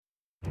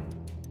Who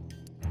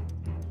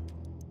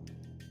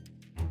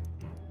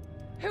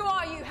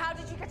are you? How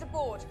did you get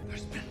aboard?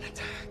 There's been an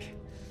attack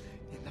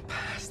in the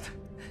past.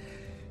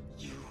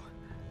 You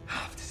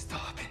have to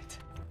stop it.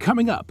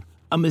 Coming up,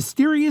 a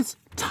mysterious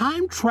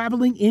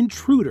time-traveling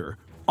intruder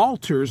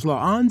alters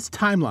La'an's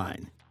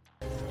timeline.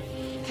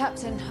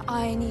 Captain,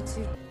 I need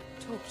to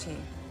talk to you.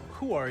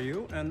 Who are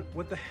you, and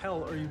what the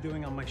hell are you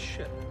doing on my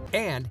ship?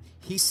 And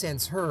he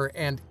sends her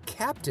and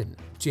Captain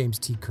James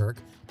T. Kirk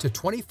to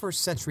 21st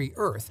century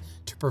Earth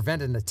to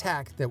prevent an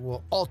attack that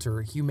will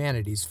alter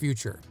humanity's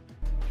future.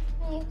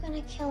 Are you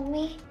gonna kill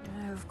me?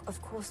 No,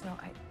 of course not.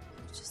 I'm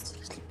just a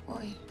little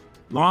boy.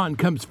 La'an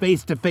comes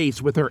face to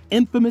face with her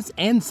infamous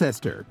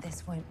ancestor.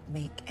 This won't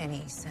make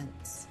any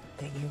sense,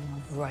 but you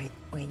are right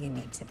where you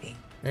need to be.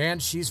 And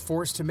she's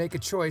forced to make a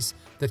choice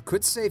that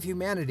could save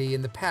humanity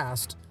in the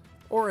past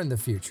or in the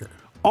future.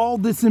 All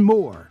this and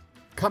more.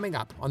 Coming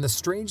up on the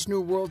Strange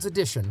New Worlds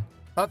edition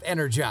of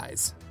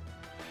Energize.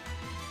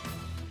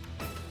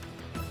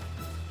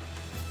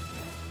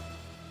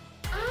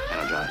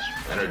 Energize.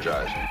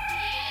 Energize.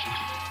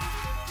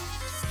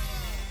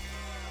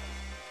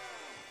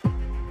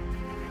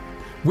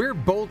 We're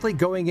boldly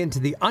going into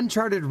the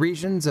uncharted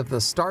regions of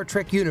the Star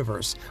Trek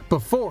universe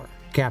before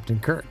Captain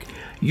Kirk.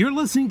 You're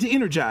listening to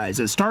Energize,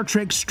 a Star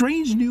Trek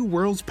Strange New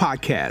Worlds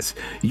podcast,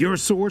 your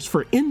source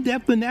for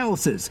in-depth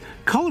analysis,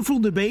 colorful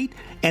debate,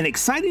 and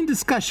exciting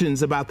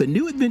discussions about the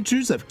new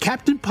adventures of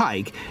Captain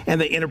Pike and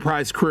the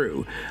Enterprise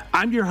crew.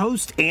 I'm your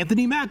host,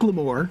 Anthony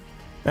McLemore.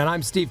 And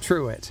I'm Steve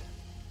Truitt.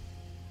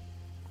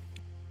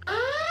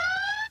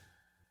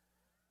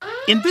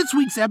 In this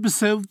week's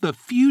episode, the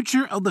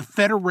future of the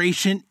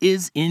Federation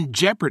is in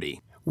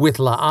jeopardy. With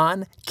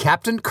La'an,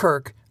 Captain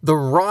Kirk, the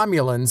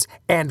Romulans,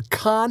 and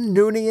Khan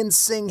Noonien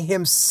Singh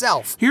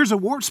himself. Here's a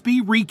warp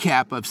speed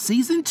recap of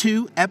Season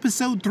 2,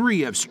 Episode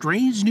 3 of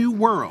Strange New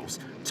Worlds.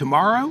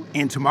 Tomorrow,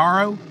 and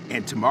tomorrow,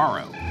 and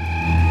tomorrow.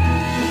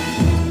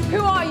 Who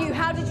are you?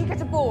 How did you get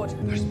aboard?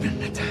 There's been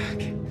an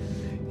attack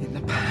in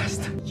the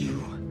past.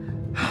 You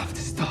have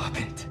to stop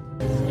it.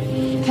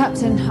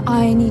 Captain,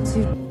 I need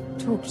to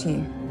talk to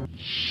you.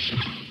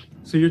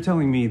 So you're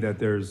telling me that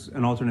there's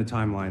an alternate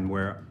timeline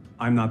where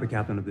I'm not the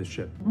captain of this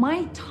ship?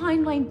 My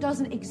timeline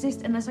doesn't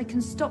exist unless I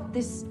can stop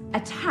this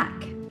attack.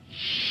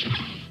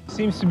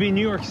 Seems to be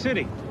New York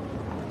City.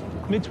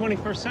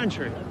 Mid-21st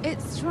century.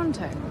 It's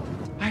Toronto.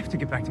 I have to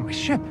get back to my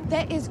ship.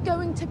 There is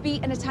going to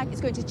be an attack.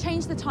 It's going to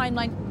change the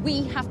timeline.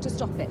 We have to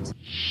stop it.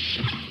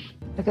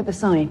 Look at the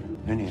sign.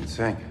 Noonien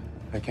Singh.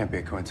 That can't be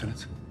a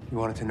coincidence. You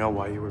wanted to know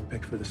why you were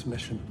picked for this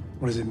mission.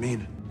 What does it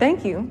mean?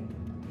 Thank you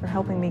for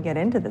helping me get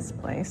into this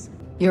place.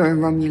 You're a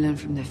Romulan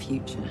from the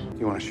future.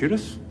 You want to shoot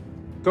us?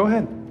 Go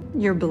ahead.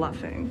 You're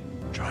bluffing.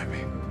 Try me.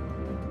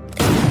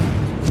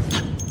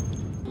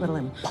 A little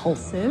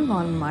impulsive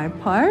on my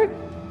part.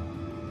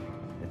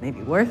 It may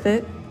be worth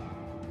it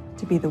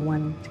to be the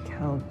one to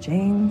kill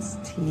James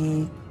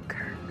T.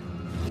 Kirk.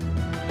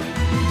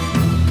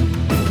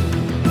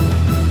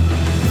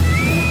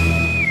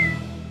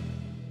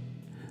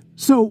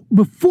 So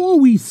before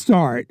we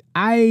start,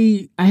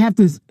 I have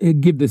to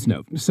give this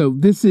note. So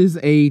this is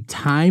a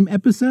time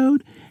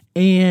episode,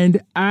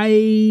 and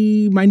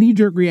my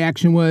knee-jerk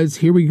reaction was,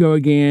 here we go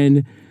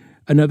again,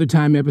 another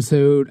time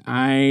episode.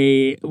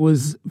 I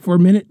was, for a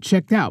minute,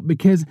 checked out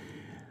because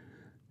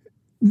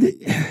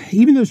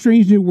even though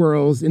Strange New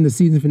Worlds in the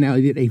season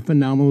finale did a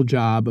phenomenal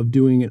job of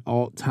doing an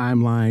alt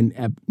timeline,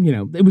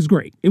 it was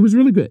great. It was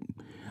really good.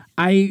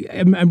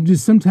 I'm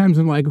just, sometimes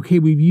I'm like, okay,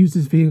 we've used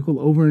this vehicle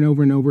over and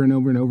over and over and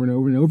over and over and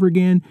over and over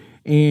again,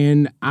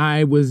 and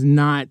I was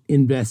not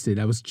invested.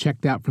 I was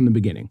checked out from the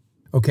beginning.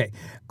 Okay,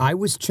 I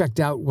was checked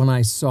out when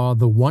I saw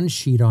the one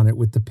sheet on it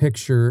with the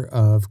picture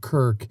of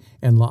Kirk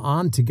and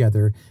La'an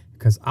together,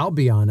 because I'll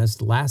be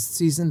honest, last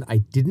season I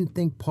didn't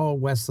think Paul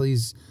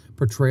Wesley's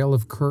portrayal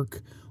of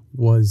Kirk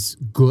was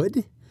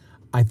good.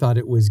 I thought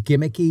it was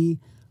gimmicky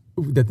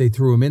that they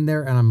threw him in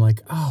there, and I'm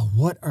like, oh,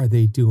 what are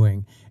they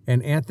doing?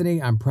 And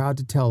Anthony, I'm proud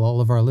to tell all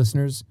of our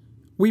listeners,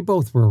 we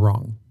both were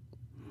wrong.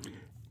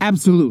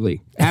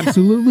 Absolutely.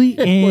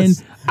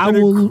 And I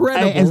will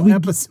incredible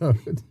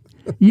episode.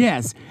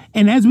 Yes.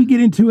 And as we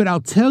get into it, I'll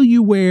tell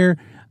you where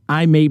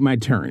I made my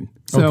turn.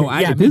 So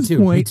okay. at this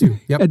point,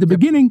 at the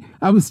beginning,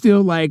 I was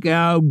still like,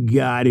 oh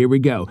God, here we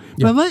go.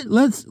 Yep. But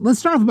let's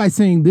start off by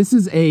saying this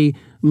is a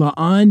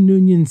La'an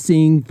Noonien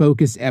Singh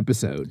focused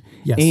episode.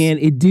 Yes. And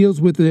it deals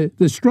with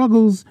her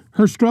struggles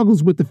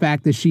with the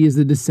fact that she is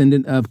a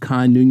descendant of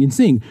Khan Noonien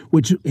Singh,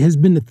 which has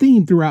been the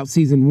theme throughout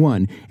season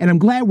 1. And I'm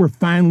glad we're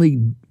finally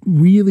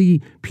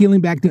really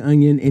peeling back the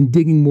onion and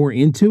digging more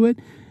into it,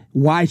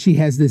 why she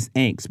has this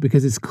angst,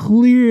 because it's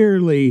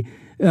clearly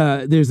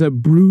there's a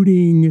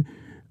brooding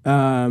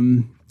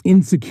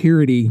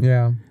insecurity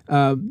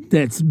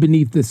that's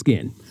beneath the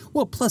skin.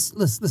 Well, plus,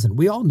 listen,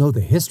 we all know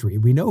the history.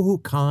 We know who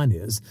Khan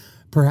is.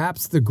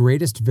 Perhaps the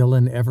greatest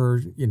villain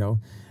ever,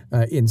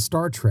 in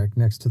Star Trek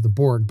next to the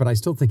Borg, but I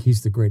still think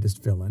he's the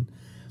greatest villain.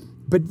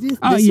 But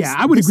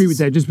I would agree with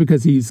that just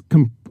because he's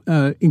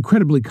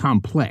incredibly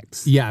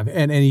complex. Yeah,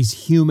 and he's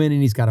human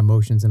and he's got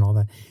emotions and all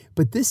that.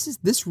 But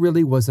this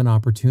really was an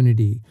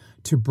opportunity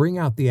to bring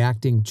out the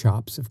acting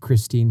chops of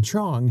Christine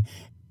Chong.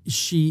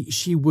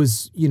 She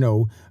was,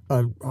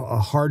 a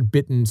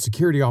hard-bitten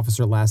security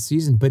officer last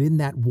season, but in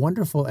that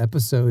wonderful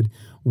episode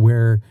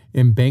where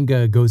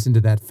Mbenga goes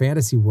into that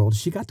fantasy world,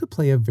 she got to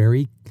play a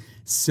very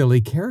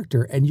silly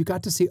character, and you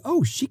got to see,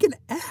 oh, she can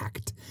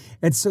act.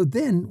 And so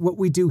then what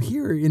we do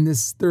here in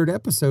this third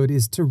episode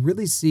is to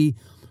really see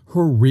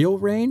her real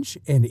range,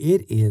 and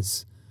it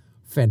is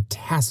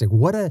fantastic.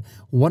 What a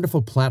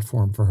wonderful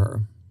platform for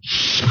her.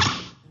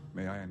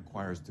 May I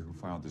inquire as to who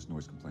filed this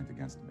noise complaint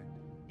against me?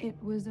 It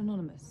was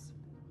anonymous.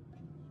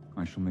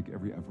 I shall make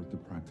every effort to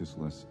practice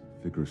less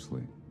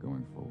vigorously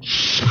going forward.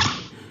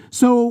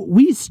 So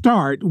we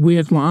start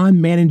with Lon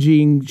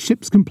managing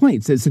ship's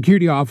complaints. As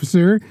security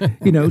officer,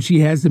 she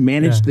has to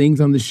manage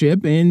things on the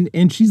ship,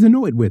 and she's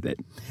annoyed with it.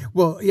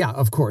 Well, yeah,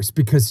 of course,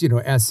 because,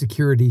 as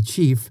security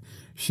chief,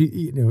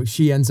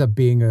 she ends up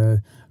being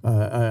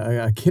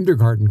a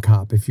kindergarten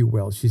cop, if you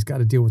will. She's got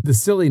to deal with the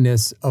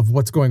silliness of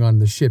what's going on in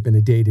the ship in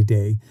a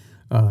day-to-day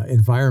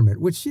environment,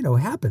 which,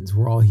 happens.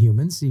 We're all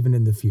humans, even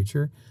in the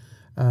future.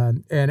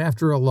 And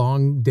after a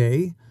long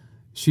day,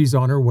 she's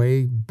on her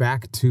way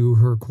back to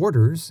her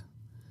quarters,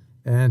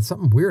 and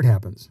something weird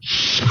happens.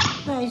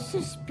 By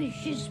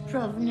suspicious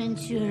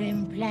provenance, you're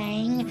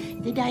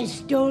implying that I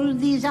stole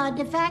these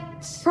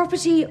artifacts?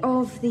 Property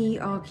of the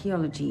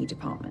archaeology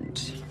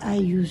department. I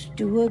used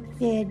to work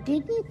there,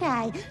 didn't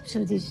I?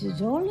 So this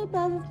is all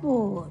above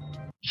board.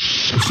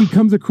 She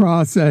comes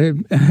across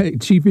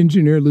Chief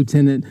Engineer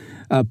Lieutenant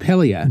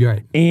Pelia,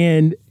 right.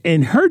 and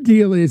her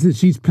deal is that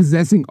she's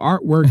possessing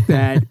artwork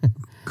that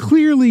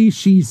clearly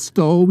she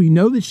stole. We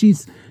know that she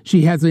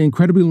has an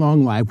incredibly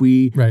long life.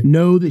 We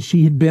know that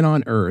she had been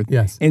on Earth.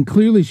 Yes. And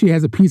clearly she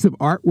has a piece of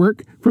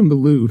artwork from the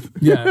Louvre.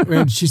 Yeah,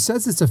 and she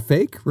says it's a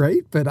fake,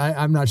 right? But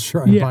I'm not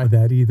sure I buy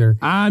that either.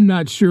 I'm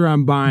not sure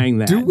I'm buying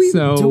that. Do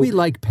we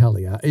like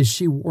Pelia? Is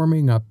she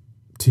warming up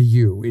to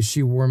you? Is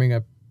she warming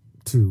up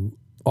to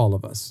all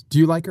of us? Do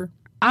you like her?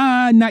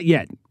 Not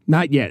yet.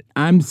 Not yet.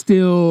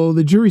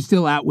 The jury's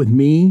still out with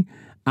me.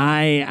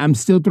 I'm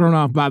still thrown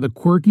off by the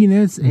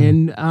quirkiness.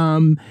 And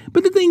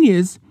but the thing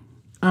is,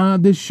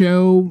 this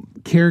show,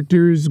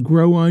 characters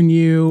grow on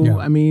you. Yeah.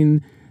 I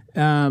mean,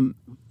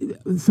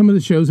 some of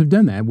the shows have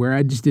done that where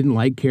I just didn't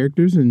like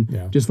characters,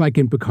 and just like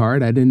in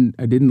Picard, I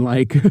didn't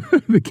like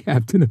the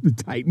captain of the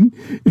Titan.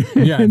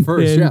 Yeah, at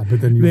first,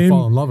 but then you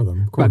fall in love with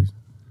him, of course.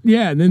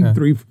 Yeah, and then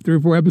three or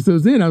four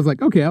episodes in, I was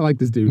like, okay, I like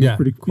this dude. Yeah,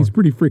 he's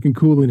pretty freaking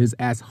cool in his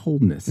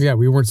assholeness. Yeah,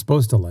 we weren't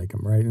supposed to like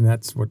him, right? And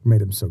that's what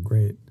made him so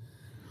great.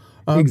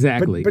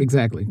 Exactly.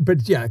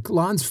 But yeah,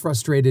 Lon's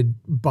frustrated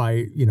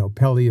by,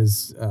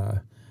 Pelia's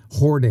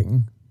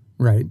hoarding,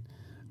 right?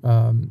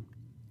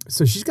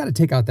 So she's got to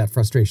take out that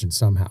frustration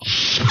somehow.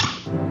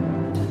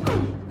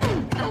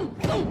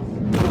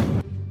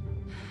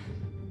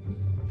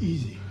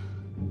 Easy.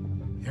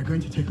 You're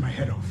going to take my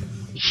head off.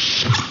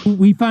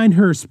 We find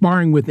her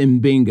sparring with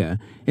Mbenga,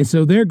 and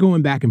so they're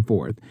going back and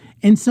forth.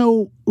 And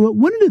so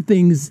one of the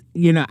things,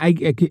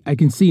 I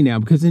can see now,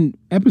 because in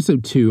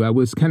episode 2, I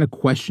was kind of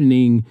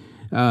questioning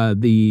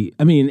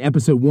in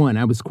episode 1,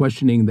 I was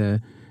questioning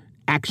the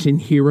action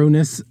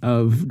hero-ness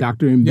of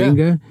Dr.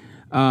 Mbenga.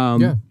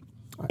 I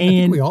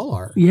think we all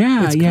are.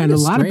 Yeah, and a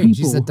lot of people.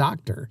 He's a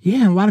doctor.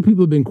 Yeah, a lot of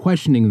people have been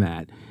questioning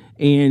that.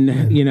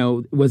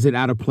 And, was it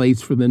out of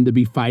place for them to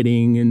be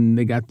fighting, and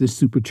they got this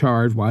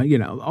supercharged? Why,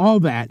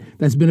 all that.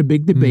 That's been a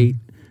big debate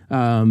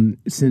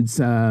since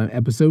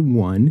episode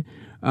 1.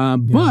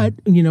 But,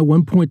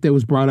 one point that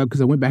was brought up,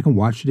 because I went back and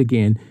watched it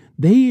again,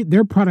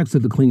 they're products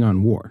of the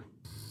Klingon War.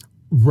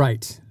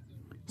 Right.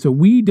 So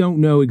we don't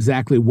know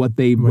exactly what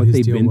they've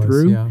been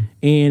through.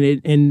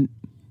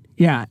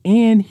 Yeah.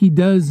 And he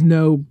does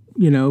know,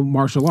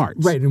 martial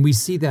arts. Right, and we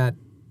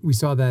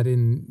saw that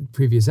in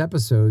previous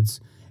episodes.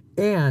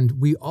 And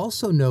we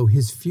also know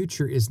his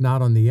future is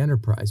not on the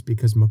Enterprise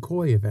because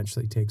McCoy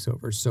eventually takes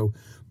over. So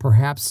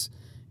perhaps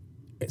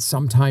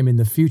sometime in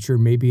the future,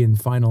 maybe in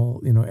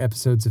final,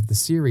 episodes of the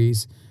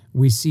series,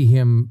 we see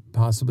him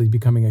possibly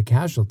becoming a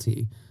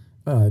casualty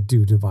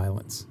due to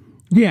violence.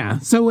 Yeah,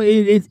 so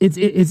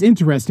it's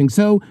interesting.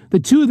 So the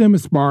two of them are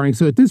sparring.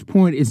 So at this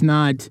point, it's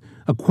not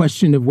a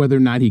question of whether or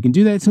not he can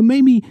do that. So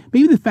maybe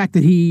the fact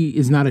that he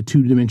is not a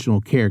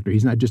two-dimensional character,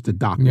 he's not just a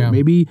doctor. Yeah.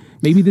 Maybe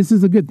this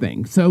is a good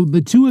thing. So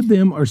the two of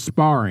them are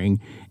sparring,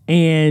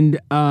 and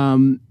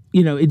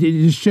it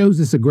just shows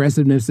this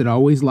aggressiveness that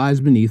always lies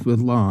beneath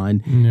with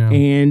Lon. Yeah.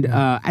 And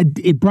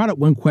it brought up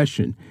one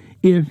question: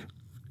 if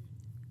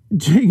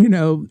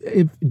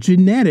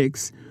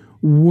genetics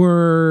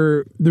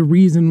were the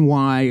reason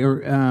why,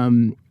 or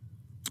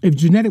if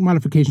genetic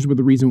modifications were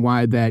the reason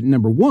why that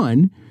number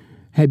one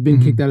had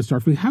been kicked out of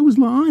Starfleet, how was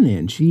La'an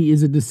in? She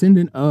is a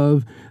descendant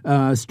of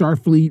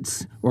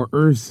Starfleet's or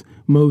Earth's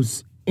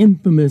most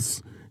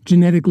infamous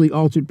genetically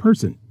altered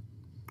person.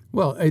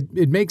 Well,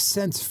 it makes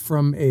sense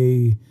from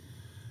a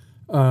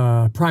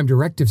prime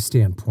directive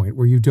standpoint,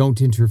 where you don't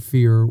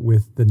interfere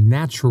with the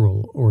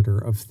natural order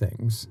of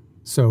things.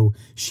 So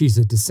she's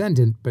a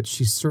descendant, but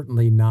she's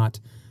certainly not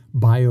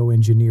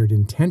bioengineered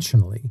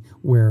intentionally,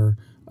 where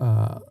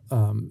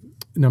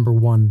number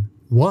one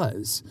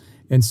was.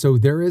 And so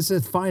there is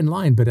a fine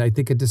line, but I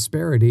think a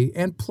disparity.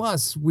 And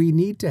plus, we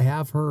need to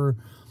have her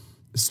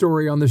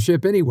story on the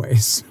ship anyway,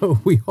 so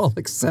we all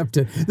accept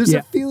it. There's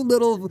a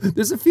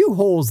few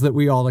holes that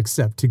we all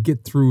accept to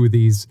get through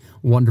these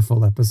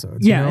wonderful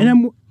episodes. Yeah, you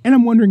know? and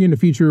I'm wondering in the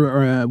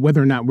future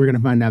whether or not we're going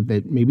to find out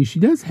that maybe she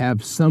does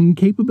have some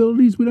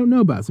capabilities we don't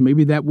know about. So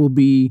maybe that will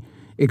be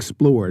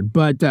explored.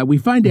 But we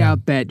find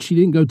out that she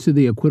didn't go to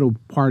the acquittal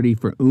party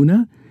for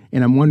Una,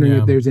 and I'm wondering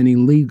if there's any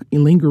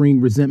lingering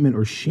resentment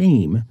or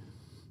shame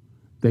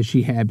that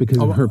she had because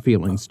of her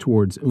feelings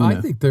towards Una.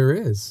 I think there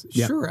is.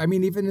 Yep. Sure. I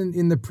mean, even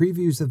in the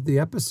previews of the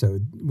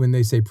episode, when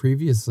they say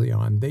previously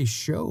on, they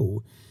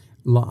show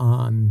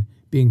La'an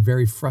being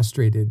very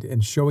frustrated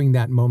and showing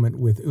that moment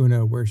with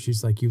Una where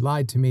she's like, you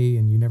lied to me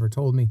and you never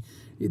told me.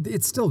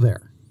 It's still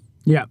there.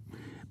 Yeah.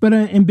 But,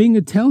 and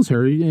Binga tells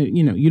her,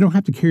 you don't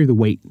have to carry the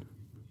weight.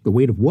 The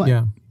weight of what?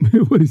 Yeah.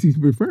 What is he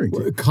referring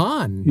to?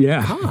 Khan.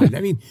 Yeah. Khan. I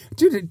mean,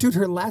 dude,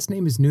 her last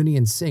name is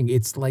Noonien Singh.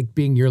 It's like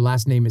being your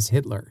last name is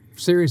Hitler.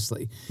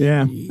 Seriously.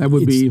 Yeah, that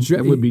would be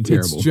terrible.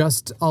 It's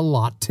just a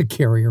lot to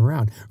carry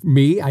around.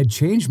 Me, I'd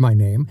change my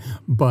name,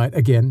 but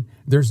again,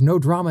 there's no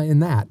drama in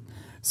that.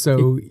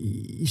 So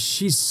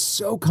she's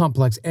so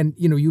complex. And,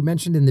 you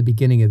mentioned in the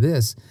beginning of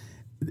this,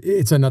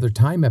 it's another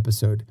time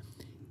episode.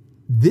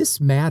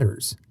 This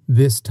matters,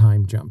 this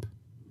time jump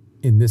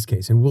in this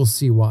case, and we'll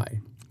see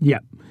why. Yeah.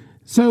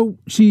 So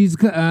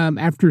she's,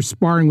 after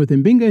sparring with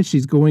Mbinga,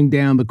 she's going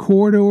down the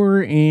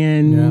corridor,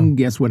 and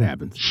guess what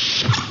happens?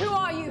 Who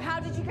are you? How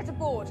did you get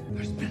aboard?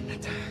 There's been an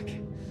attack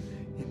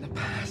in the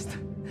past.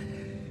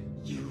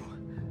 You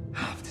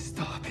have to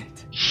stop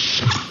it.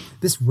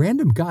 This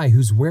random guy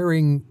who's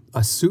wearing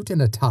a suit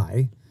and a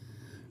tie,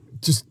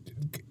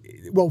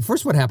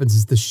 first what happens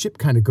is the ship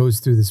kind of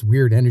goes through this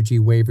weird energy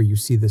wave, or you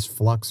see this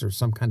flux or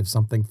some kind of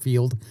something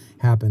field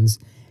happens.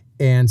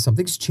 And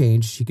something's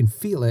changed. She can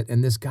feel it.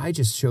 And this guy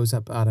just shows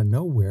up out of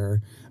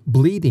nowhere,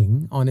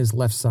 bleeding on his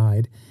left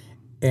side.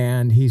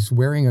 And he's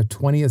wearing a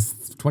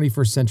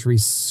 21st century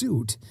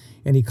suit.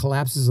 And he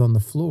collapses on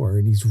the floor.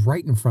 And he's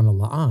right in front of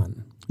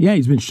La'an. Yeah,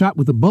 he's been shot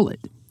with a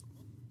bullet.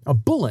 A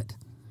bullet,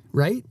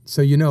 right?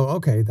 So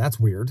okay, that's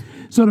weird.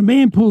 So the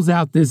man pulls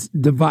out this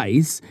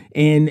device,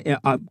 and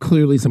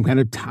clearly some kind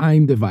of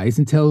time device,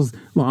 and tells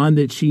La'an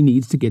that she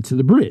needs to get to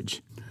the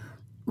bridge.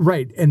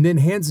 Right, and then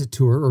hands it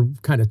to her, or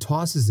kind of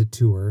tosses it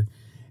to her,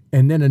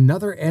 and then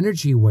another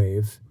energy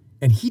wave,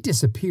 and he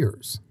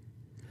disappears.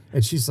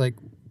 And she's like,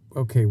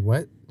 okay,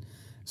 what?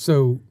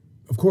 So,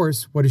 of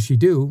course, what does she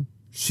do?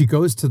 She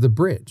goes to the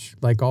bridge,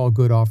 like all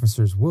good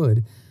officers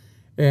would,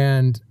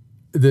 and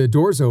the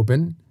doors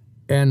open,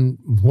 and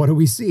what do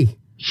we see?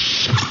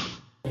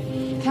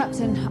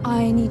 Captain,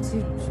 I need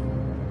to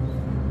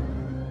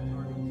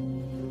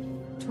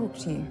talk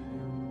to you.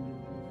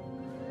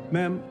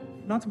 Ma'am,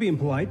 not to be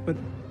impolite, but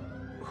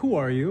who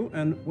are you,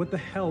 and what the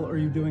hell are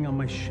you doing on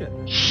my ship?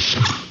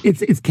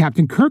 It's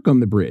Captain Kirk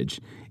on the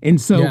bridge. And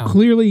so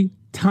clearly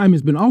time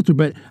has been altered,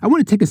 but I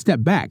want to take a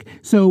step back.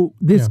 So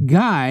this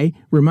guy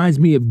reminds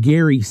me of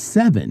Gary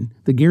 7,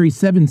 the Gary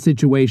 7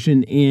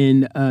 situation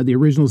in the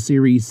original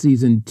series,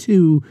 season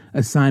 2,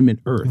 Assignment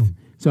Earth.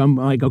 So I'm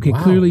like, okay,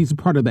 clearly he's a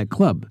part of that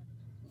club.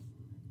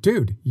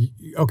 Dude,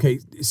 okay,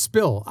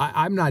 spill.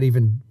 I'm not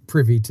even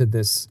privy to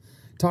this.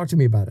 Talk to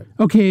me about it.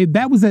 Okay,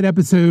 that was that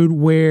episode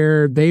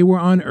where they were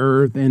on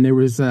Earth and there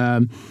was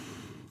a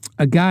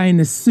guy in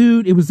a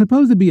suit. It was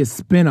supposed to be a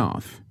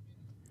spinoff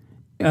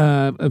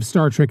of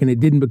Star Trek, and it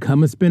didn't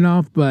become a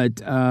spinoff, but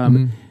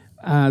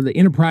the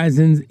Enterprise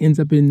ends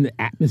up in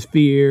the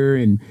atmosphere,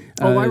 and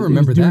I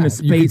remember during that. a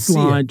space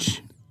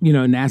launch,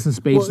 NASA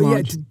space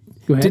launch.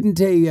 Go ahead.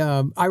 Didn't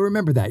I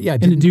remember that? Yeah,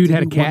 and the dude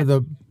had a cat.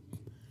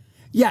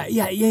 Yeah.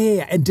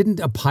 And didn't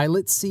a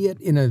pilot see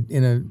it in a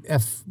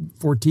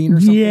F-14 or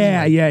something?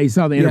 Yeah, he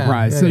saw the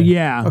Enterprise. So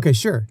okay,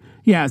 sure.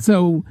 Yeah,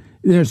 so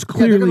there's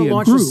clearly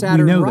a group. A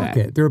Saturn we know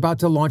rocket. that. They're about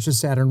to launch a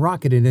Saturn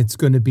rocket, and it's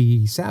going to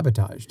be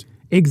sabotaged.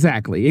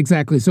 Exactly.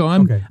 So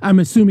I'm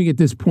assuming at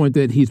this point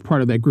that he's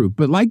part of that group.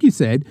 But like you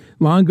said,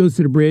 Lon goes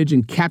to the bridge,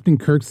 and Captain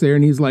Kirk's there,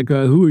 and he's like,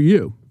 "Who are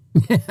you?"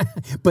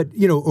 But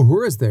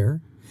Uhura's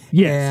there.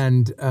 Yes.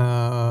 And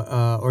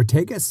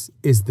Ortegas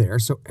is there,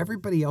 so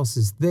everybody else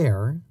is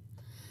there.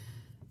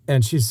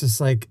 And she's just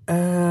like,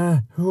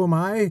 who am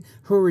I?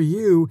 Who are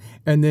you?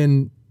 And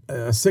then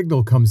a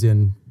signal comes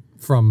in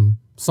from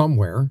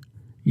somewhere.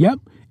 Yep.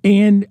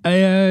 And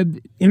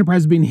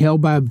Enterprise is being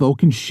held by a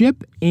Vulcan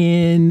ship,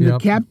 and the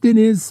captain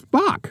is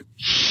Spock.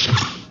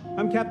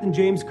 I'm Captain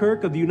James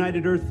Kirk of the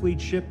United Earth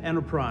Fleet ship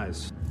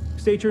Enterprise.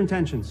 State your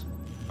intentions.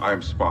 I am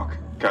Spock,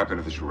 captain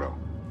of the Shirel.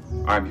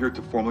 I am here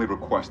to formally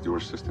request your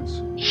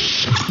assistance.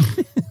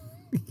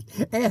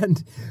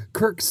 And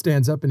Kirk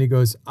stands up and he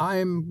goes,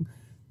 I'm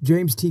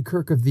James T.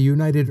 Kirk of the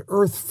United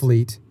Earth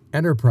Fleet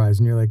Enterprise.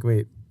 And you're like,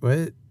 wait,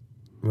 what?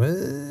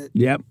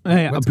 Yep.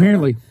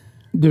 Apparently,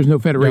 there's no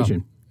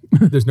Federation.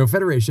 No, there's no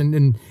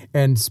Federation.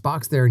 And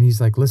Spock's there and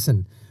he's like,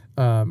 listen,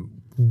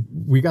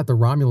 we got the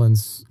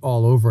Romulans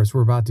all over us.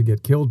 We're about to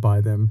get killed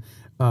by them.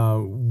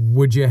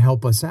 Would you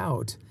help us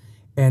out?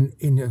 And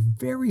in a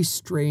very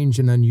strange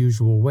and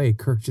unusual way,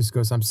 Kirk just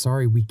goes, I'm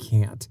sorry, we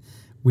can't.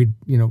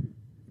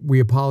 We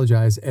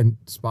apologize. And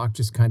Spock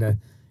just kind of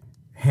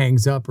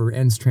hangs up or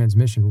ends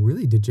transmission,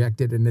 really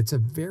dejected. And it's a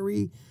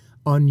very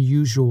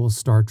unusual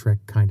Star Trek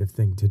kind of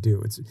thing to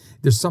do.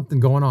 There's something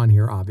going on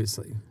here,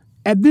 obviously.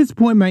 At this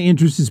point, my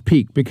interest is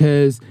piqued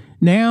because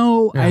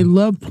now I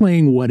love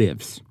playing what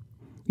ifs.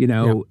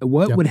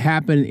 What would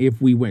happen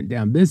if we went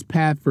down this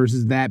path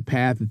versus that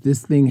path? If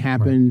this thing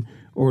happened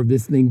or if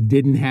this thing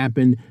didn't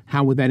happen,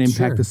 how would that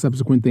impact the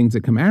subsequent things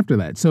that come after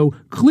that? So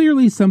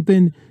clearly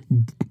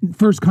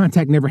first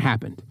contact never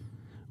happened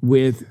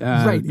with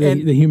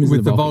the humans with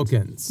and the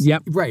Vulcans.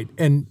 Yep. Right.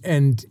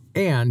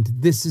 And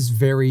this is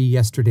very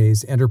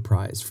yesterday's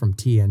Enterprise from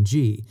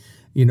TNG.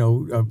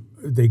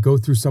 They go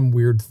through some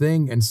weird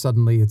thing and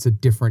suddenly it's a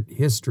different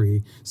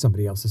history.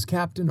 Somebody else's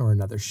captain or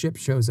another ship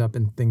shows up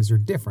and things are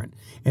different.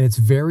 And it's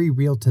very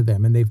real to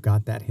them and they've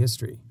got that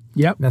history.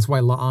 Yep. And that's why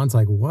La'an's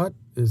like, what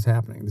is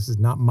happening? This is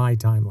not my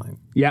timeline.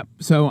 Yep.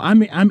 So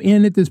I'm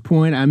in at this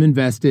point. I'm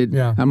invested.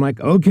 Yeah. I'm like,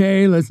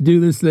 okay, let's do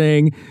this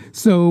thing.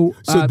 So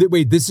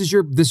wait, this is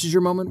your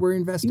moment where you're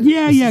invested?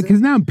 Yeah, because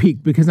now I'm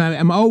peaked because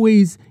I'm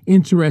always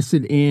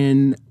interested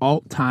in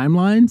alt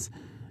timelines.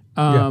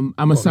 I'm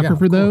a sucker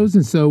for those.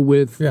 And so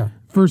with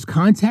First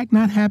Contact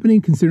not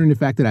happening, considering the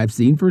fact that I've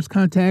seen First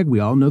Contact, we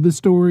all know the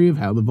story of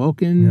how the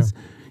Vulcans,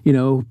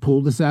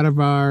 pulled us out of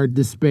our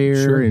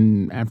despair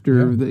and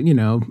after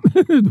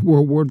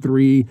World War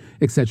III,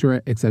 et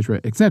cetera, et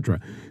cetera, et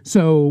cetera.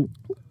 So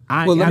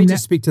let me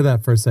just speak to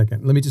that for a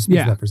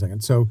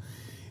second. So,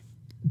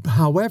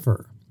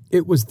 however,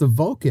 it was the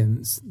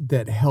Vulcans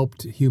that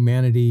helped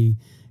humanity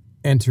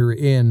enter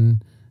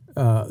in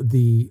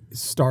the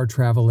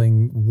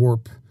star-traveling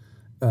warp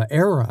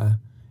era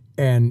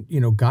and,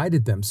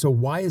 guided them. So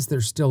why is there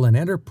still an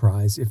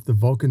Enterprise if the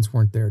Vulcans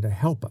weren't there to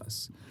help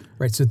us?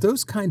 Right. So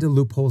those kind of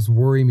loopholes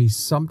worry me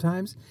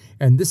sometimes.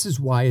 And this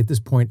is why at this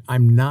point,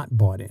 I'm not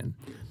bought in.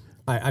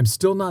 I'm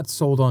still not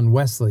sold on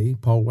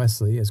Paul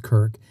Wesley as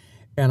Kirk,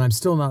 and I'm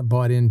still not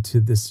bought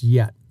into this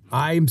yet.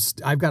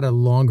 I've got a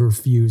longer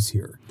fuse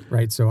here.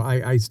 Right. So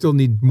I still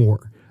need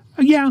more.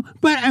 Yeah,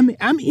 but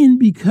I'm in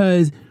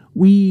because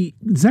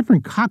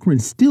Zefram Cochrane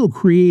still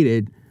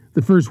created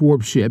the first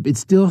warp ship. It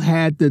still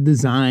had the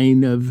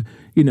design of,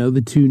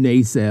 the two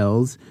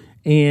nacelles.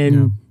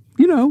 And,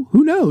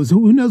 who knows?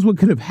 Who knows what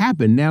could have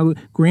happened? Now,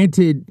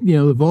 granted,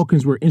 the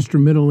Vulcans were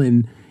instrumental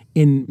in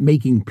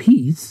making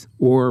peace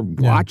or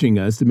watching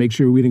us to make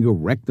sure we didn't go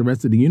wreck the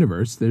rest of the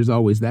universe. There's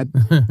always that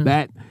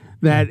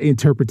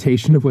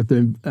interpretation of what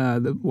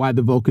why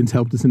the Vulcans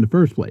helped us in the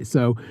first place.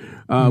 So,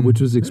 which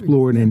was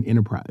explored in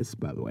Enterprise,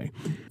 by the way.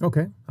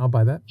 Okay, I'll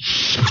buy that.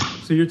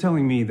 So you're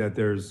telling me that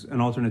there's an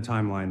alternate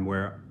timeline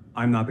where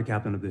I'm not the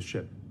captain of this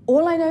ship?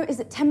 All I know is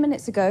that 10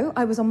 minutes ago,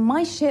 I was on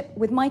my ship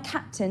with my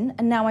captain,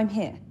 and now I'm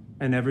here.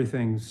 And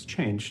everything's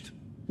changed?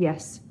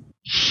 Yes.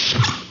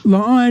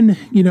 La'an,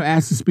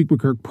 asked to speak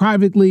with Kirk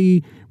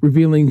privately,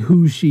 revealing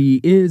who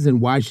she is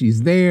and why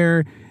she's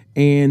there,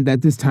 and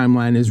that this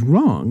timeline is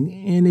wrong.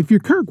 And if you're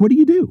Kirk, what do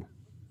you do?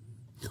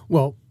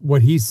 Well,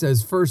 what he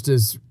says first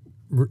is,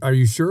 are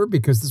you sure?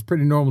 Because this is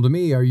pretty normal to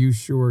me. Are you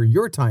sure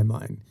your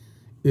timeline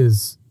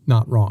is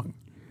not wrong?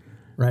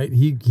 Right?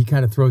 He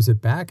kind of throws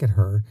it back at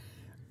her,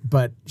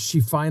 but she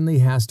finally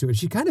has to, and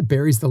she kind of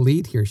buries the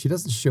lead here. She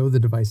doesn't show the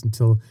device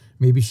until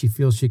maybe she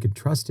feels she can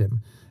trust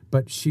him,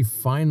 but she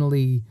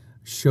finally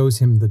shows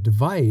him the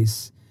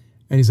device,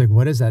 and he's like,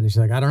 what is that? And she's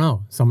like, I don't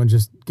know. Someone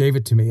just gave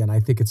it to me, and I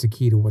think it's a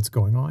key to what's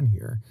going on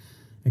here.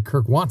 And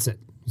Kirk wants it.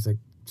 He's like,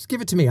 just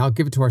give it to me. I'll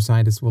give it to our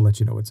scientists. We'll let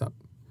you know what's up.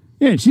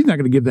 Yeah, she's not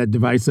going to give that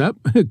device up.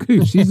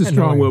 She's a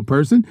strong-willed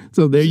person.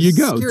 So there you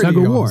go. Tug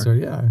of war. Officer,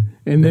 yeah.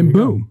 And then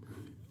boom. Go.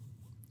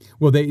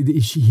 Well,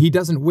 he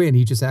doesn't win.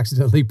 He just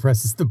accidentally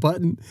presses the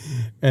button,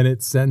 and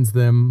it sends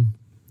them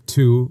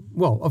to,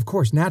 well, of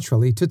course,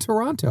 naturally, to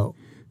Toronto.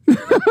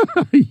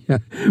 Yeah.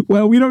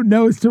 Well, we don't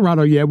know it's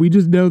Toronto yet. We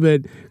just know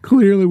that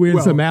clearly we're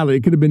in some alley.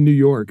 It could have been New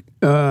York,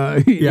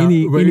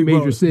 any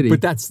major city. But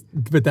that's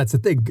the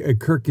thing.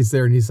 Kirk is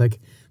there, and he's like,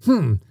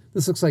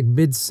 this looks like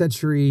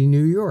mid-century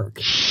New York.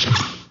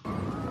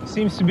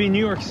 Seems to be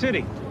New York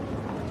City.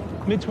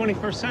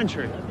 Mid-21st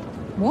century.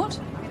 What?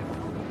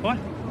 What?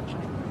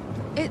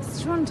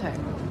 It's Toronto.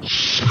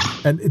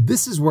 And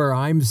this is where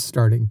I'm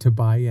starting to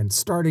buy in,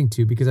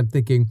 because I'm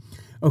thinking,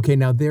 okay,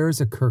 now there's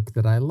a Kirk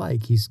that I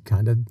like. He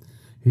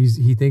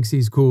thinks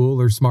he's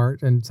cool or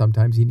smart, and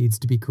sometimes he needs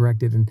to be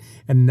corrected.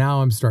 And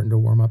now I'm starting to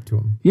warm up to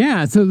him.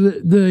 Yeah. So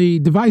the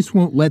device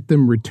won't let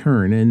them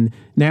return, and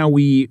now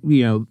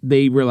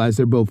they realize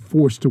they're both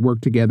forced to work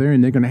together,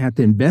 and they're going to have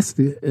to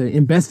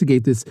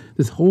investigate this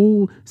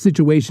whole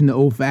situation the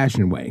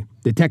old-fashioned way,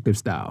 detective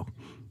style.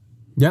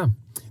 Yeah.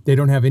 They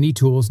don't have any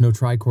tools, no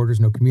tricorders,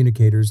 no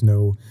communicators,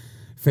 no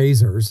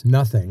phasers,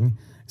 nothing.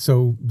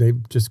 So they're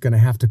just going to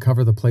have to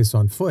cover the place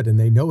on foot. And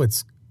they know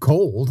it's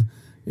cold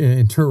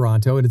in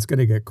Toronto, and it's going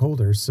to get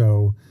colder.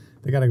 So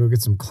they got to go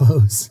get some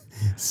clothes.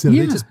 So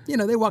they just,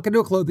 they walk into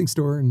a clothing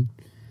store, and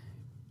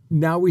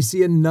now we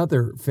see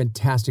another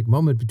fantastic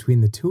moment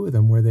between the two of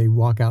them where they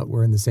walk out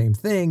wearing the same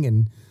thing,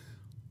 and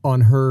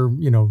on her,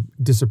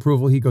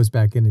 disapproval, he goes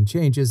back in and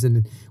changes,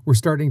 and we're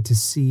starting to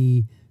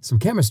see some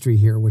chemistry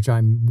here, which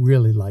I'm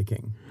really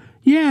liking.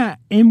 Yeah,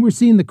 and we're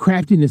seeing the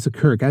craftiness of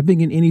Kirk. I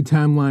think in any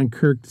timeline,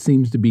 Kirk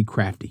seems to be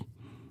crafty.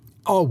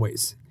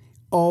 Always.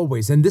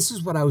 And this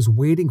is what I was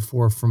waiting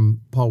for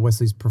from Paul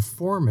Wesley's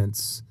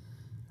performance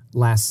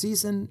last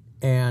season.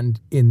 And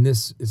in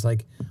this, is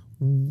like,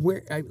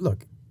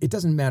 look, it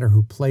doesn't matter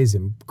who plays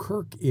him.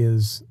 Kirk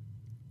is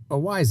a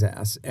wise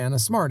ass and a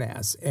smart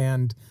ass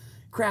and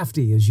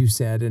crafty, as you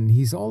said. And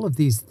he's all of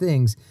these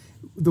things.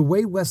 The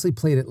way Wesley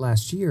played it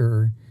last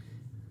year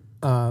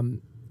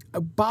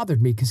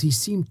bothered me because he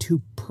seemed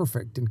too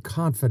perfect and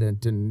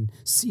confident and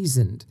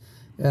seasoned.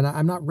 And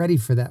I'm not ready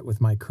for that with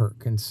my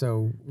Kirk. And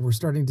so we're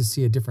starting to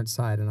see a different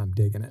side, and I'm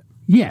digging it.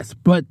 Yes,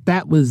 but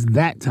that was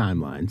that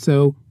timeline.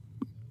 So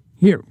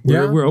here,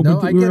 we're open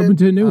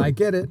to a new one. I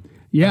get it.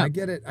 Yeah. I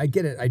get it.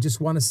 I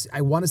just want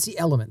to see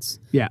elements.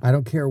 Yeah. I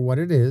don't care what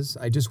it is.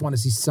 I just want to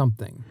see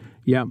something.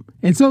 Yeah.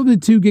 And so the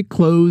two get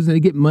clothes and they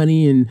get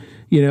money, and,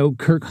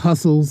 Kirk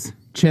hustles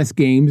chess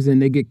games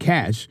and they get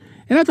cash.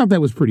 And I thought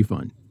that was pretty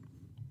fun.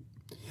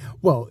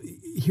 Well,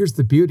 here's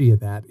the beauty of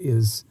that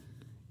is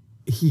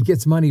he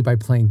gets money by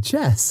playing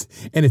chess,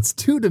 and it's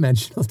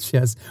two-dimensional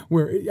chess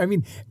where,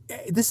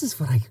 this is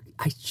what I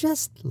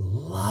just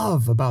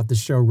love about the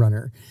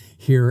showrunner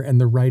here and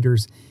the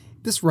writers.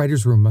 This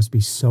writer's room must be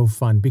so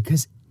fun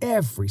because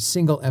every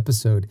single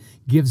episode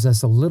gives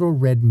us a little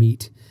red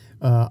meat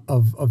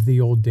of the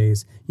old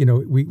days.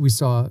 We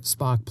saw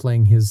Spock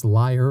playing his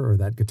lyre or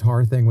that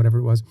guitar thing, whatever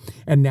it was,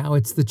 and now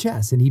it's the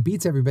chess, and he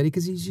beats everybody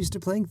because he's used to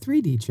playing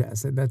 3D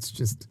chess, and that's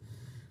just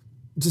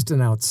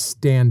an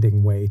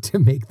outstanding way to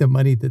make the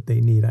money that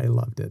they need. I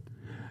loved it.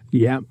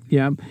 Yeah.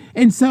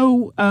 And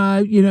so,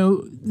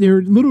 there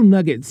are little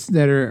nuggets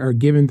that are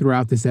given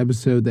throughout this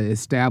episode that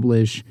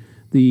establish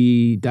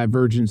the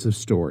divergence of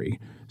story.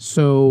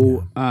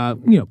 So,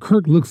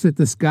 Kirk looks at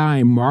the sky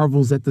and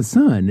marvels at the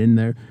sun, and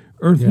the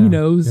Earth. He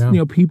knows,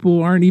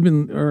 people aren't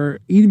even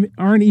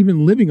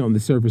living on the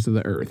surface of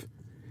the Earth.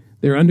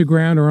 They're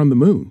underground or on the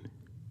moon.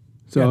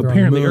 So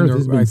apparently, Earth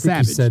has been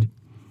savaged.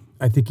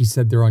 I think he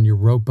said they're on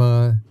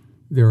Europa,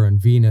 they're on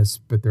Venus,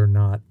 but they're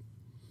not.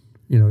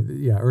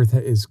 Earth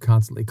is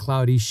constantly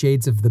cloudy,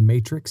 shades of the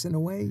Matrix in a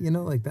way.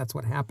 Like that's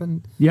what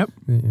happened. Yep.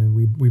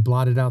 We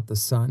blotted out the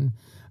sun.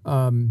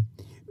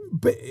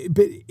 But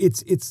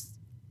it's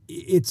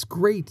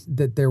great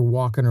that they're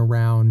walking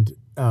around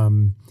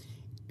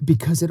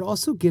because it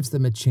also gives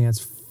them a chance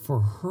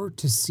for her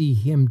to see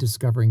him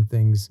discovering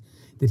things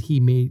that he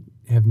may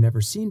have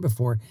never seen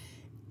before.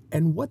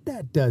 And what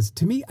that does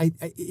to me,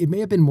 it may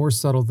have been more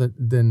subtle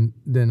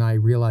than I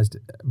realized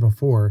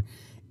before,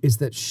 is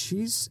that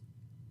she's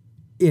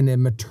in a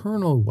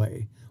maternal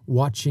way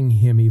watching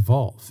him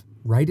evolve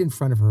right in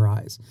front of her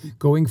eyes,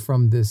 going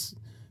from this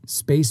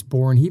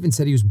space-born. He even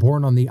said he was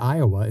born on the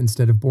Iowa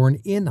instead of born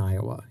in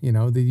Iowa,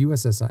 the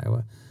USS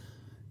Iowa,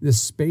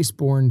 this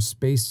space-born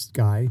space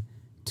guy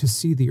to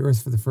see the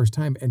Earth for the first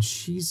time. And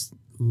she's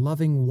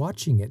loving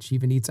watching it. She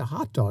even eats a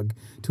hot dog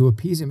to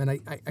appease him. And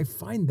I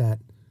find that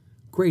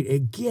great.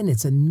 Again,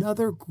 it's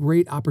another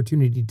great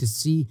opportunity to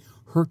see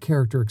her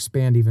character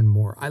expand even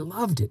more. I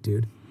loved it,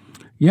 dude.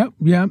 Yep.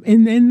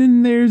 And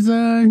then there's,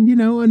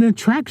 an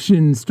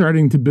attraction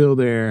starting to build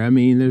there. I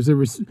mean,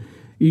 there's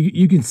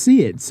you can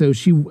see it. So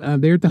she,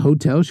 there at the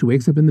hotel, she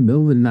wakes up in the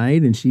middle of the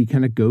night and she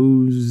kind of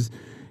goes,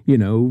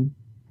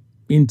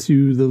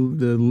 into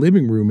the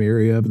living room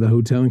area of the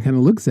hotel and kind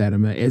of looks at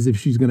him as if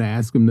she's going to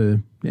ask him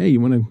to, hey, you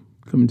want to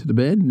come into the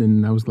bed?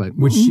 And I was like,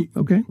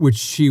 which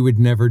she would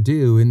never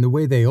do. And the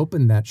way they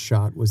opened that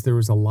shot was there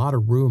was a lot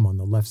of room on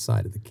the left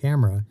side of the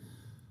camera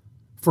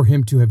for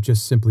him to have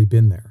just simply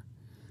been there.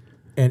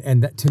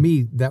 And that, to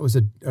me, that was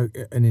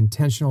an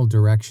intentional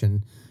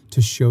direction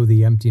to show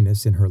the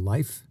emptiness in her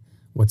life,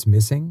 what's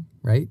missing,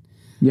 right?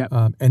 Yeah.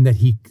 And that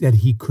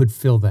he could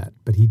fill that,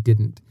 but he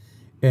didn't.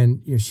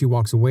 And she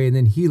walks away, and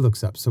then he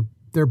looks up. So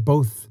they're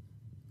both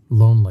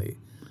lonely.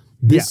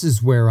 This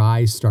is where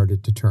I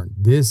started to turn.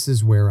 This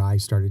is where I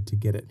started to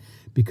get it,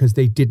 because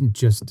they didn't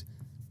just,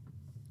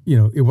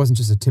 it wasn't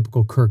just a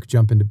typical Kirk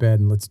jump into bed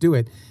and let's do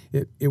it.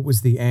 It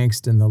was the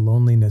angst and the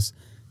loneliness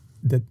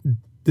that.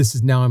 This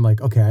is now I'm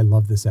like, okay, I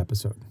love this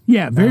episode.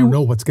 Yeah, I don't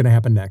know what's going to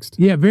happen next.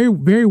 Yeah, very,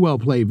 very well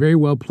played. Very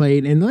well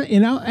played.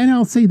 And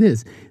I'll say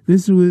this.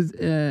 This was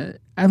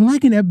I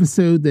like an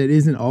episode that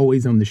isn't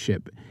always on the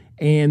ship.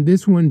 And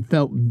this one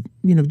felt,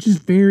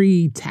 just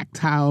very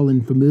tactile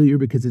and familiar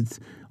because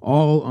it's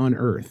all on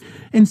Earth.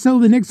 And so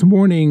the next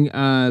morning,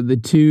 the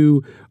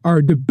two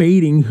are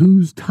debating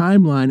whose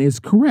timeline is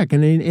correct.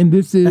 And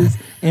this is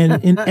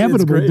an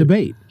inevitable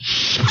debate.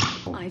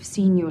 I've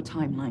seen your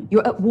timeline.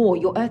 You're at war.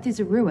 Your Earth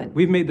is a ruin.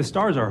 We've made the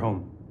stars our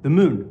home. The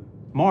moon,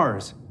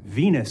 Mars,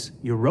 Venus,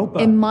 Europa.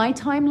 In my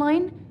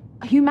timeline,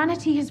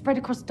 humanity has spread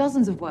across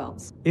dozens of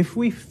worlds. If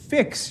we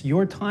fix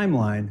your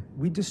timeline,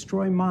 we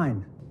destroy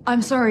mine.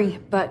 I'm sorry,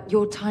 but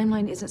your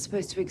timeline isn't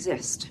supposed to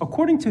exist.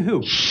 According to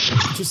who?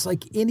 Just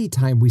like any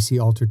time we see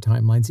altered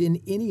timelines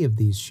in any of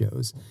these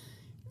shows,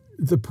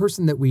 the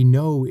person that we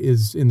know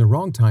is in the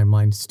wrong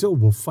timeline still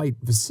will fight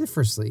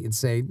vociferously and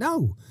say,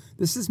 no,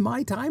 this is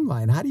my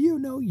timeline. How do you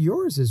know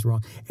yours is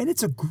wrong? And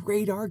it's a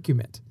great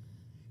argument,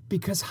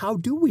 because how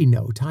do we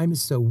know? Time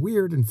is so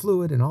weird and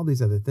fluid and all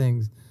these other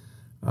things.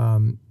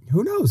 Who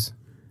knows?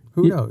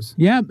 Who knows?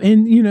 Yeah,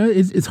 and,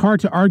 it's hard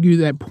to argue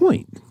that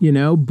point,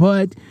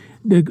 but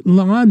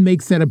Lon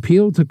makes that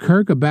appeal to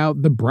Kirk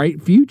about the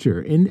bright future.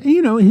 And,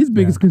 his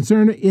biggest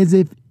concern is,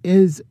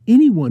 as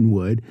anyone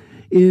would,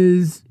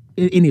 is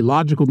any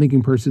logical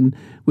thinking person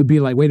would be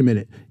like, wait a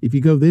minute, if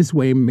you go this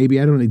way, maybe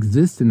I don't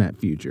exist in that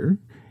future.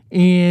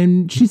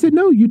 And she said,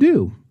 no, you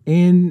do.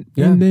 And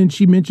then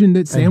she mentioned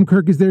that Sam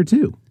Kirk is there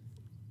too.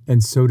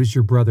 And so does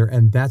your brother.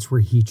 And that's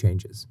where he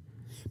changes,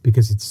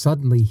 because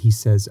suddenly he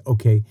says,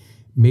 okay,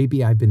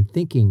 maybe I've been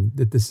thinking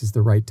that this is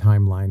the right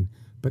timeline,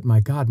 but my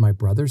God, my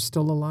brother's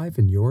still alive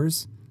and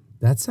yours?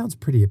 That sounds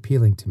pretty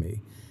appealing to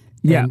me.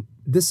 Yeah. And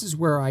this is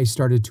where I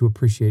started to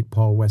appreciate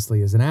Paul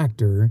Wesley as an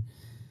actor,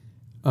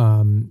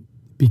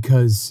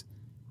 because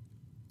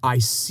I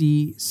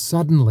see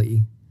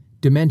suddenly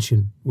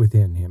dimension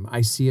within him.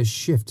 I see a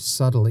shift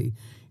subtly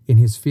in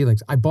his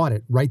feelings. I bought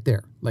it right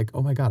there. Like,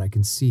 oh my God, I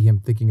can see him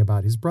thinking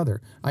about his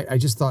brother. I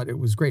just thought it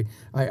was great.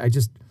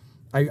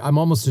 I'm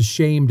almost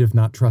ashamed of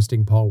not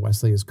trusting Paul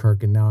Wesley as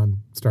Kirk, and now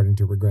I'm starting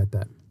to regret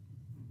that.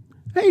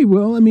 Hey,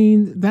 well, I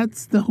mean,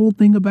 that's the whole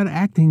thing about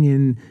acting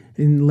and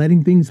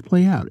letting things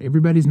play out.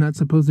 Everybody's not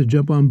supposed to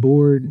jump on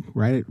board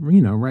right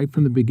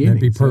from the beginning.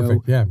 That'd be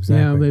perfect. Yeah,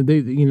 exactly. Yeah,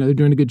 they're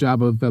doing a good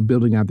job of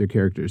building out their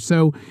characters.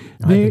 So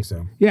I think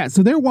so. Yeah,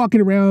 so they're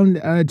walking around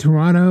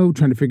Toronto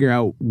trying to figure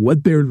out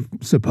what they're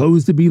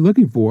supposed to be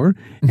looking for,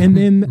 and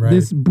then Right.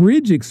 this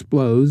bridge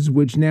explodes,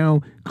 which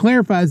now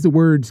clarifies the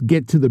words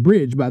 "get to the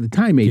bridge" by the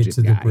time agent Get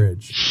to guy. the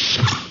bridge.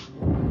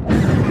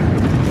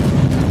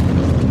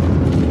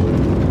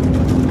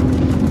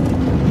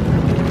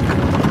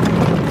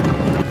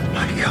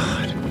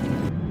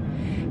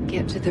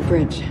 Get to the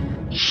bridge.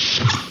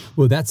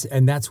 Well, that's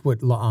what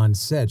La'an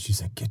said. She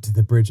said, get to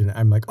the bridge. And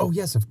I'm like, oh,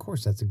 yes, of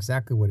course. That's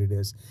exactly what it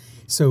is.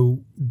 So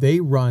they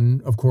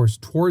run, of course,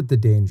 toward the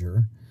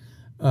danger.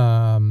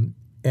 And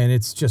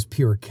it's just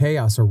pure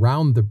chaos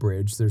around the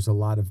bridge. There's a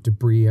lot of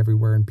debris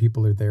everywhere, and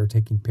people are there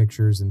taking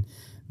pictures. And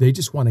they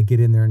just want to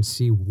get in there and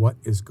see what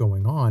is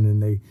going on.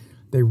 And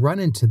they run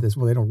into this.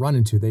 Well, they don't run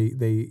into.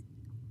 They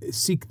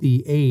seek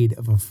the aid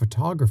of a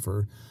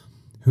photographer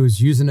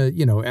who's using a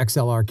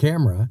XLR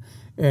camera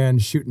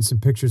and shooting some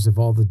pictures of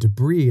all the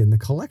debris and the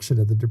collection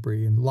of the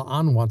debris. And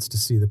La'an wants to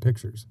see the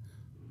pictures.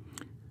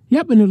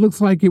 Yep, and it looks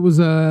like it was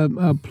a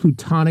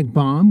plutonic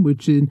bomb,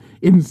 which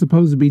isn't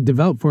supposed to be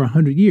developed for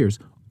 100 years.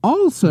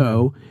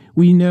 Also,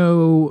 we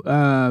know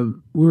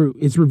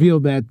it's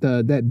revealed that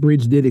that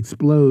bridge did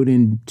explode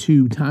in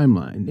both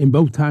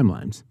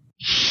timelines.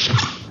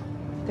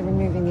 They're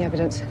removing the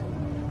evidence.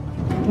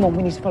 Come on,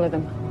 we need to follow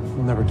them.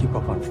 We'll never keep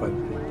up on foot.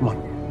 Come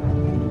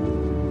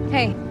on.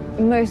 Hey,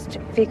 most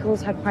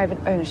vehicles had private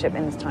ownership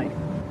in this time.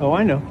 Oh,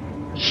 I know.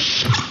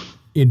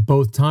 In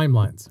both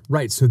timelines.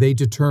 Right, so they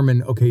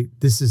determine, okay,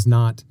 this is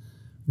not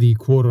the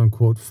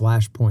quote-unquote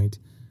flashpoint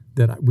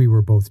that we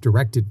were both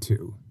directed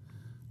to.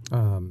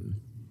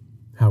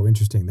 How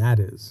interesting that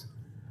is.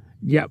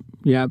 Yep.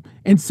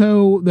 And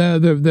so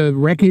the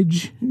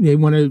wreckage, they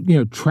want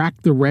to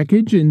track the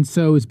wreckage, and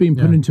so it's being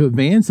put into a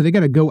van, so they got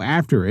to go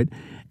after it.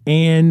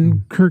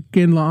 And Kirk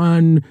and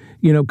Lon,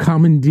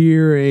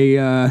 commandeer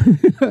a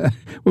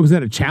what was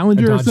that, a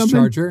Challenger Dodge or something?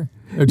 Charger?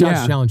 Or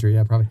Dodge Challenger,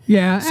 yeah, probably.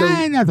 Yeah, So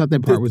and I thought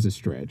that part was a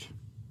stretch.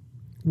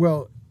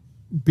 Well,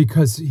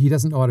 because he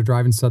doesn't know how to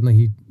drive and suddenly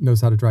he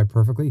knows how to drive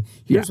perfectly.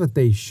 Here's what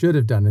they should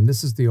have done, and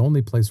this is the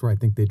only place where I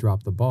think they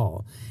dropped the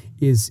ball,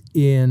 is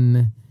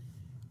in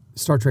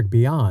Star Trek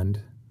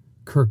Beyond,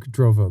 Kirk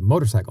drove a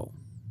motorcycle,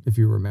 if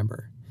you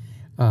remember.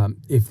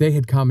 If they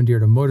had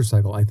commandeered a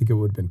motorcycle, I think it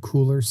would have been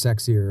cooler,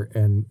 sexier,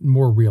 and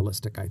more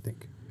realistic, I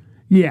think.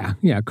 Yeah.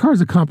 A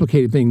car's a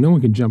complicated thing. No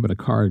one can jump in a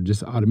car and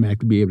just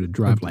automatically be able to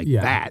drive like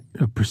that.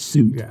 A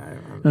pursuit.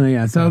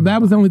 So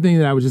that was the only thing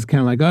that I was just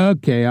kind of like,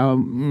 okay,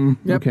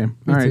 okay, all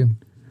right.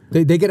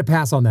 Too. They get a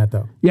pass on that,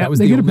 though. Yeah, that was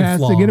they the get a only pass.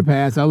 flaw. They get a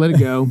pass. I'll let it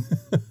go.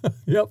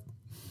 Yep.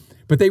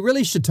 But they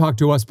really should talk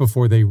to us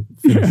before they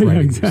finish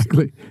writing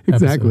exactly.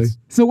 episodes.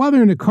 So while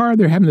they're in the car,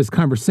 they're having this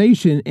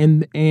conversation,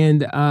 and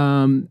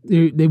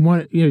they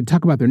want to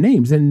talk about their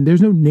names, and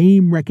there's no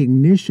name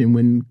recognition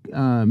when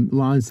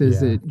Lon says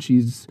that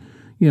she's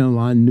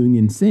Lon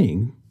Noonien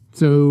Singh.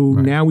 So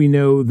now we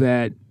know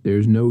that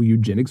there's no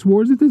eugenics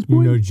wars at this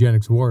point. No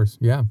eugenics wars.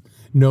 Yeah.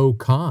 No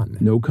Khan.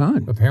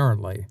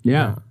 Apparently.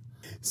 Yeah.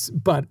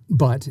 But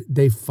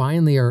they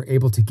finally are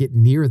able to get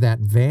near that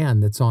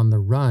van that's on the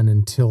run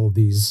until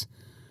these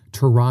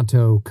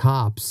Toronto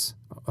cops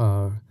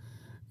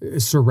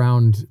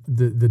surround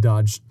the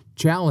Dodge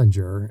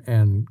Challenger,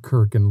 and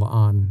Kirk and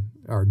La'an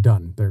are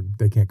done.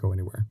 They can't go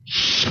anywhere.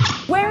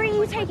 Where are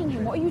you taking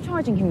him? What are you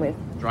charging him with?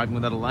 Driving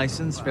without a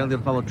license, failing to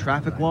follow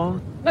traffic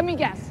laws. Let me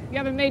guess. You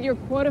haven't made your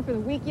quota for the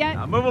week yet?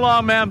 Move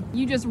along, ma'am.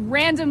 You just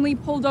randomly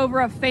pulled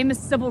over a famous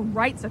civil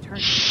rights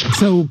attorney.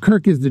 So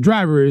Kirk, as the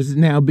driver, is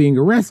now being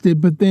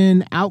arrested, but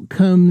then out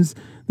comes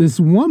this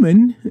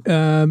woman,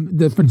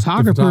 the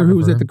photographer who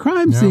was at the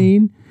crime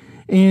scene,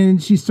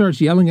 and she starts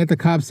yelling at the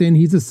cops saying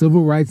he's a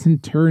civil rights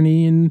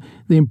attorney and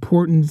the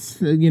importance,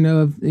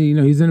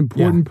 he's an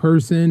important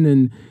person.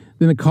 And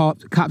then the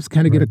cops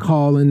kind of get a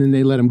call and then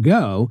they let him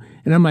go.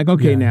 And I'm like,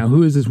 okay, now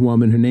who is this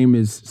woman? Her name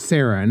is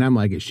Sarah. And I'm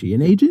like, is she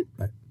an agent?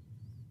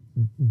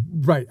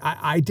 Right.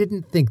 I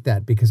didn't think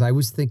that because I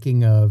was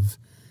thinking of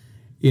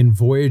in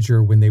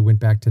Voyager when they went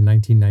back to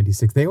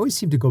 1996. They always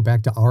seem to go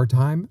back to our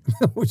time,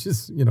 which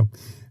is,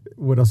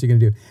 what else are you going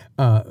to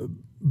do?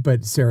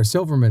 But Sarah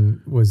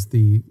Silverman was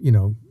the,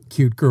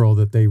 cute girl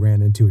that they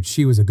ran into, and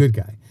she was a good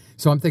guy.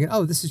 So I'm thinking,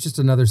 oh, this is just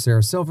another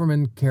Sarah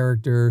Silverman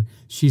character.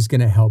 She's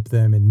going to help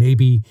them and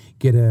maybe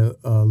get a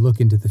look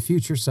into the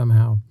future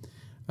somehow.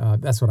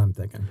 That's what I'm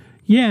thinking.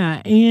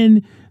 Yeah,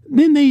 and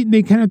then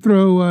they kind of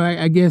throw,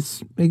 I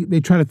guess, they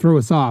try to throw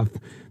us off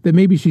that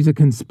maybe she's a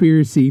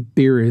conspiracy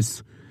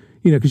theorist,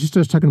 because she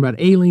starts talking about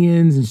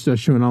aliens and she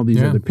starts showing all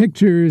these other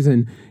pictures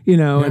and,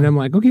 and I'm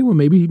like, okay, well,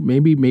 maybe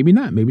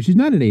not. Maybe she's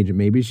not an agent.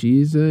 Maybe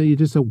she's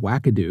just a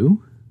wackadoo.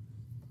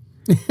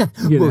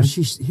 Well,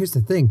 here's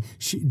the thing.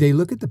 They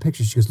look at the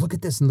picture. She goes, look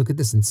at this and look at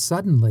this. And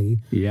suddenly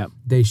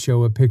they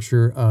show a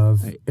picture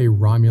of a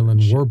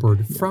Romulan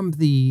warbird from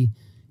the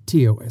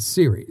TOS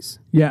series.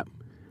 Yep.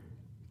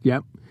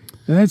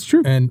 That's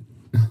true. And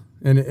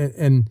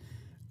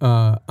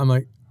I'm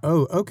like,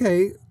 oh,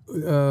 okay.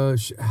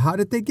 How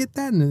did they get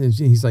that? And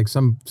he's like,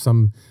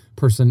 some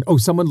person,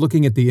 someone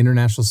looking at the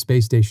International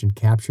Space Station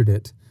captured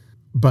it.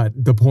 But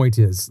the point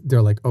is,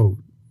 they're like, oh,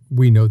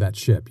 we know that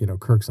ship.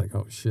 Kirk's like,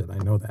 oh, shit, I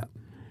know that.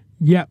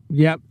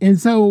 Yep. And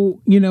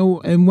so,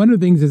 and one of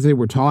the things as they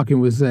were talking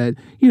was that,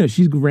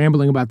 she's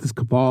rambling about this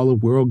cabal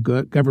of world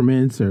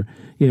governments or,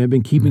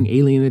 been keeping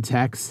alien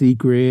attacks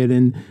secret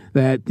and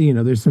that,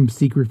 there's some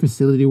secret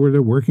facility where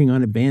they're working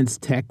on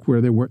advanced tech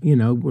where they're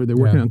working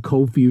on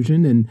cold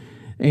fusion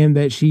and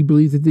that she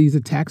believes that these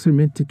attacks are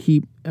meant to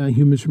keep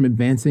humans from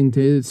advancing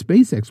to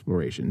space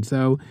exploration.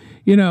 So,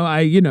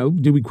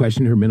 do we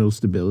question her mental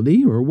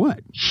stability or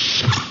what?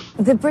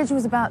 The bridge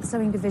was about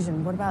sowing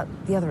division. What about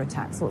the other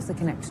attacks? What's the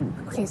connection?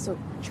 Okay, so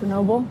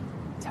Chernobyl,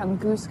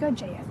 Tunguska,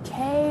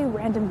 JFK,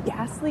 random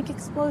gas leak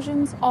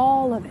explosions,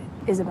 all of it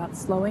is about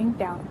slowing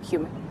down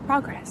human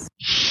progress.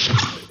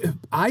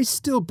 I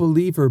still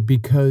believe her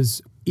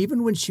because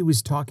even when she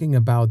was talking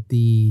about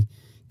the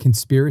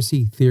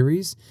conspiracy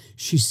theories,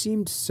 she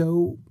seemed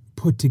so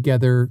put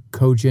together,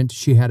 cogent.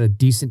 She had a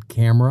decent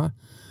camera.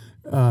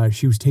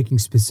 She was taking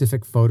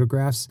specific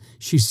photographs.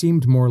 She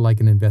seemed more like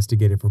an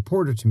investigative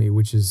reporter to me,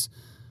 which is,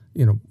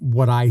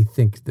 what I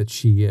think that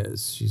she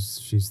is.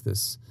 She's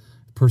this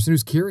person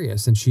who's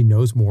curious and she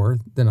knows more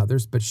than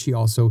others, but she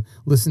also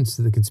listens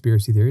to the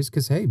conspiracy theories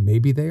because, hey,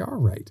 maybe they are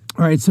right.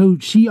 All right. So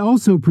she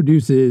also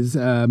produces,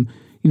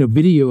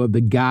 video of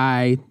the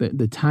guy,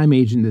 the time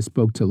agent that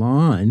spoke to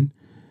Lon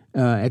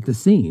at the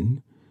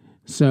scene.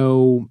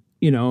 So,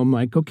 I'm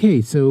like,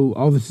 okay, so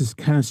all this is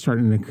kind of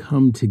starting to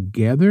come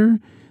together.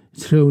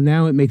 So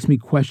now it makes me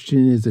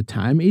question, is a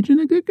time agent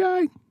a good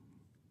guy?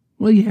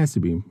 Well, he has to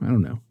be. I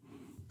don't know.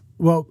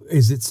 Well,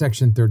 is it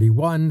Section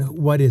 31?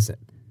 What is it,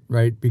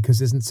 right?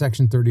 Because isn't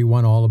Section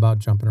 31 all about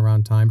jumping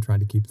around time, trying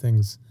to keep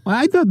things? Well,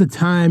 I thought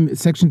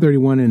Section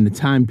 31 and the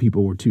time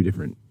people were two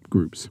different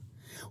groups.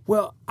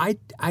 Well, I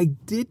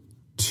did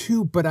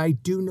too, but I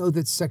do know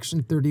that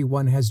Section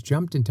 31 has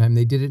jumped in time.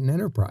 They did it in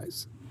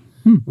Enterprise.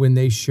 When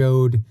they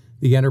showed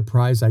the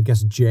Enterprise, I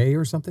guess J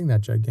or something,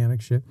 that gigantic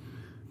ship.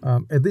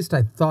 At least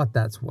I thought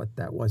that's what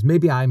that was.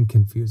 Maybe I'm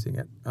confusing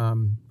it.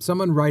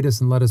 Someone write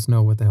us and let us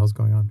know what the hell's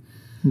going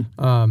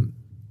on.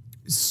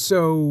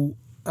 So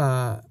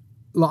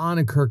La'an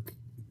and Kirk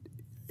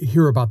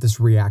hear about this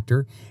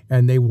reactor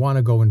and they want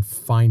to go and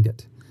find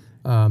it.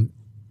 And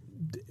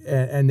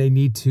they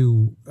need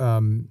to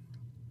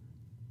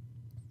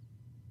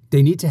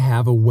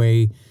have a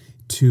way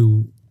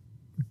to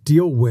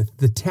deal with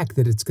the tech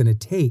that it's going to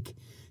take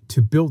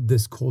to build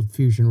this cold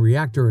fusion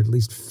reactor, or at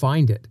least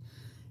find it.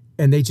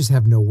 And they just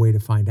have no way to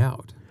find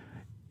out.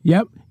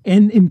 Yep.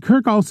 And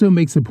Kirk also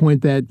makes a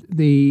point that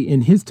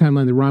in his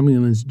timeline, the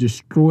Romulans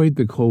destroyed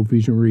the cold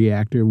fusion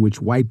reactor, which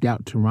wiped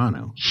out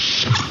Toronto.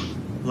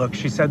 Look,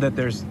 she said that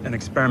there's an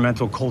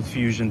experimental cold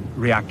fusion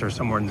reactor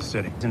somewhere in the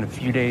city. In a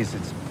few days,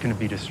 it's going to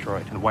be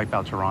destroyed and wipe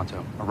out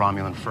Toronto, a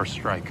Romulan first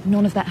strike.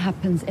 None of that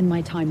happens in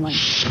my timeline.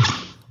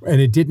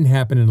 And it didn't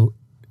happen in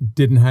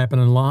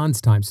La'an's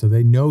time, so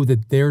they know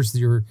that there's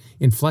your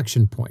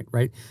inflection point,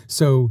 right?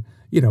 So,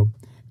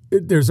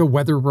 there's a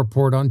weather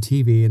report on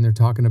TV and they're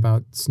talking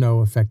about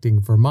snow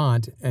affecting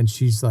Vermont. And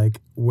she's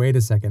like, wait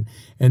a second.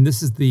 And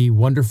this is the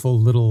wonderful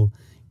little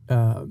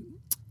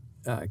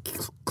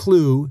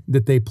clue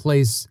that they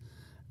place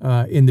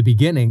in the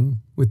beginning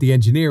with the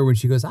engineer when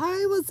she goes,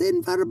 I was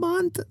in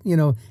Vermont,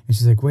 and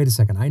she's like, wait a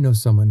second, I know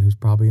someone who's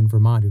probably in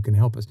Vermont who can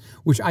help us,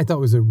 which I thought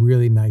was a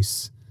really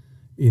nice,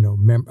 we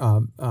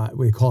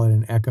call it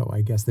an echo,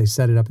 I guess. They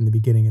set it up in the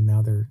beginning and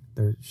now they're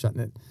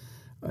shutting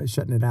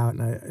it out.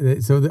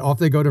 And so off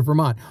they go to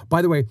Vermont.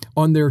 By the way,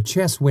 on their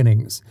chess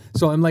winnings.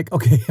 So I'm like,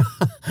 okay,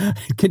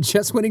 can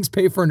chess winnings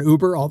pay for an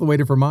Uber all the way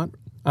to Vermont?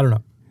 I don't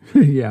know.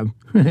 Yeah.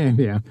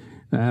 Yeah.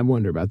 I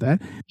wonder about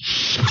that.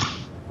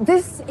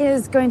 This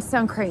is going to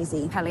sound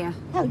crazy, Pelia.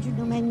 How'd you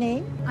know my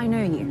name? I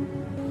know you.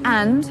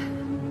 And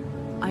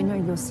I know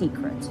your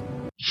secret.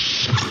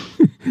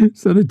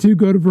 So the two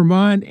go to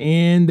Vermont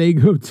and they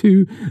go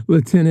to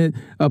Lieutenant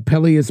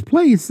Pelia's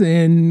place,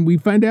 and we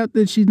find out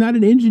that she's not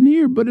an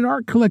engineer, but an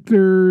art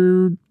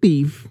collector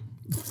thief.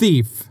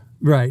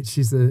 Right.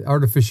 She's the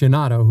art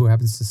aficionado who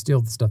happens to steal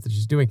the stuff that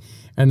she's doing.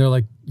 And they're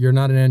like, you're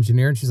not an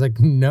engineer? And she's like,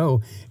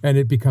 no. And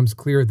it becomes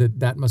clear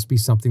that must be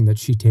something that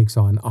she takes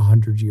on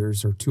 100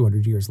 years or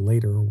 200 years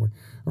later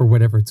or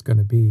whatever it's going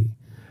to be.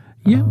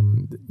 Yeah.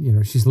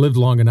 She's lived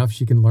long enough.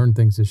 She can learn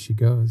things as she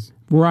goes.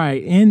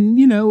 Right. And,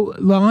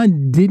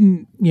 Lon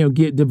didn't,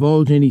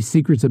 divulge any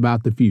secrets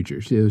about the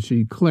future.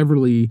 She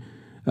cleverly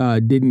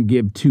didn't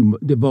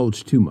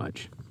divulge too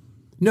much.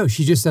 No,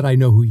 she just said, I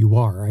know who you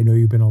are. I know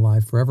you've been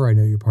alive forever. I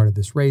know you're part of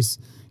this race,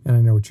 and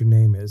I know what your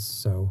name is.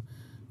 So,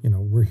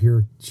 we're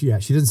here. She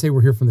doesn't say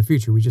we're here from the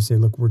future. We just say,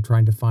 look, we're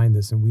trying to find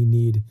this, and we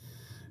need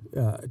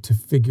to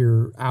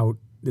figure out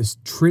this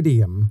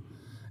tritium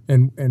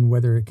and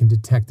whether it can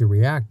detect the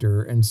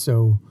reactor. And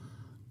so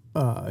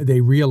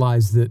they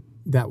realize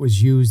that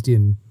was used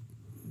in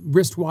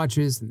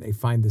wristwatches, and they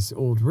find this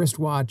old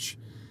wristwatch.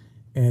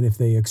 And if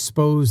they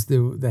expose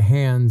the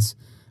hands,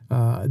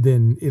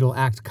 then it'll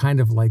act kind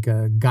of like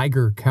a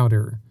Geiger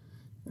counter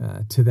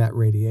to that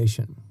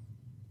radiation.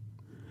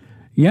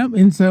 Yep.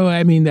 And so,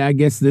 I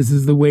guess this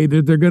is the way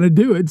that they're going to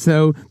do it.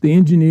 So the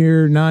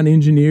engineer,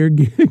 non-engineer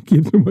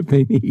gives them what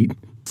they need.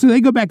 So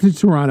they go back to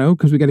Toronto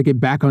because we got to get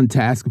back on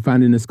task of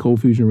finding this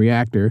cold fusion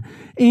reactor.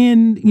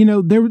 And,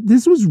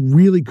 this was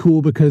really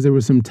cool because there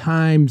was some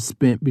time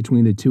spent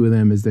between the two of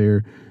them as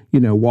they're,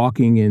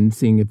 walking and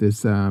seeing if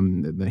this,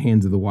 the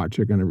hands of the watch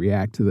are going to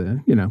react to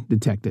the,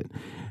 detect it.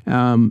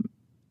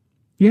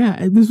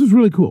 This was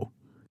really cool.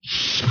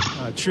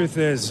 Truth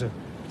is,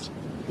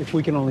 if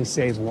we can only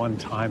save one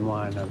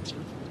timeline,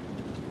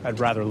 I'd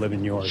rather live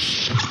in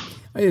yours.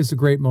 It's a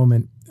great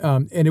moment.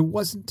 And it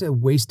wasn't a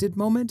wasted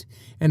moment,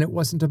 and it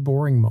wasn't a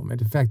boring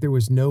moment. In fact, there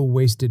was no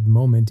wasted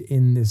moment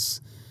in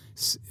this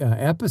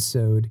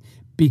episode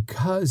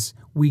because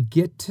we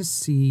get to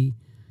see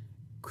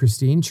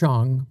Christine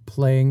Chong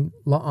playing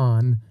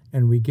La'an,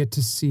 and we get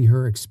to see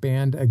her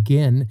expand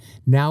again,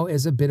 now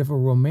as a bit of a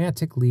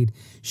romantic lead.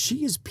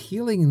 She is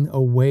peeling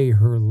away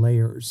her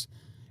layers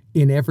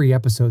in every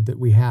episode that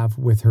we have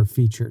with her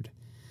featured.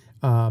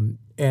 And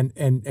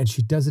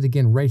she does it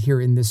again right here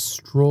in this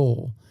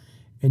stroll.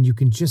 And you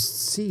can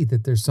just see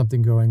that there's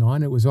something going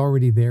on. It was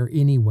already there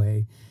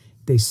anyway.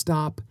 They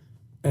stop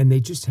and they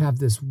just have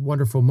this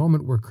wonderful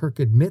moment where Kirk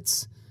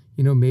admits,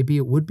 maybe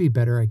it would be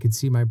better I could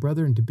see my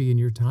brother and to be in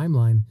your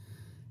timeline.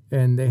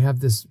 And they have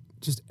this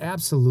just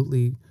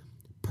absolutely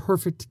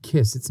perfect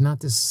kiss. It's not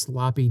this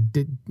sloppy,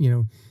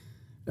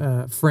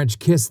 French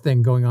kiss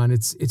thing going on.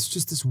 It's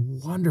just this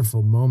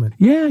wonderful moment.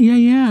 Yeah.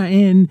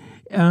 And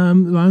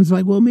Lon's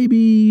like, well, maybe,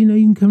 you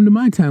can come to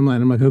my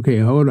timeline. I'm like, okay,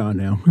 hold on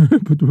now.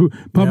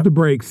 Pump the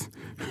brakes.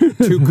 Two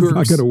Kirks. It's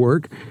not going to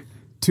work.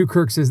 Two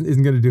Kirks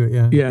isn't going to do it,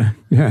 yeah.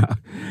 Yeah.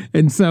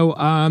 And so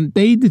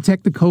they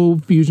detect the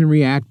cold fusion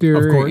reactor.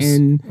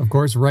 Of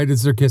course, right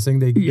as they're kissing,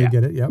 they get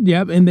it, yep.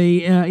 Yep, and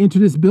they enter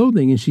this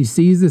building, and she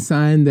sees the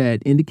sign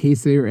that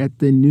indicates they're at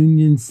the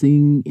Noonien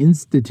Singh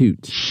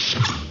Institute.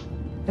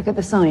 Look at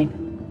the sign.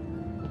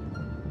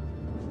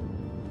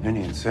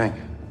 Noonien Singh.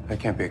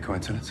 That can't be a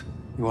coincidence.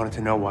 You wanted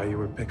to know why you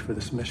were picked for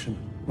this mission.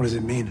 What does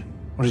it mean?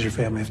 What does your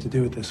family have to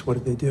do with this? What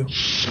did they do?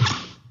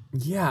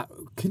 Yeah,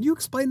 can you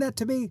explain that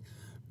to me?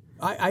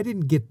 I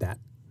didn't get that.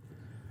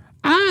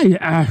 I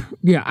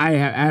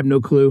have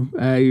no clue.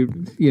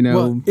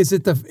 Well, is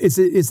it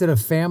a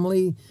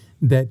family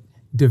that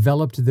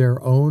developed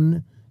their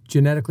own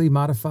genetically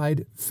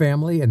modified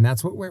family, and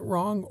that's what went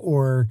wrong,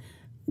 or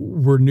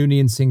were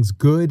Noonien Singhs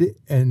good?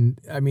 And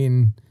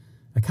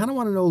I kind of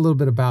want to know a little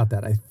bit about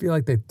that. I feel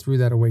like they threw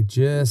that away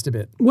just a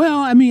bit. Well,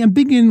 I'm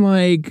thinking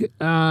like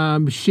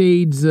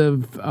shades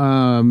of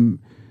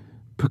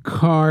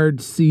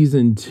Picard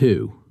season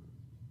 2.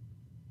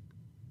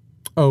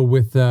 Oh,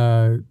 with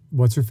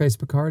what's her face,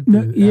 Picard?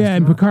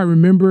 And Picard.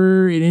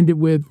 Remember, it ended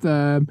with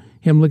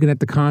him looking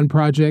at the Khan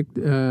project,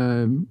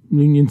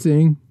 Noonien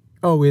Singh.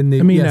 Oh, I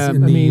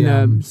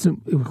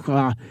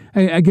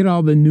get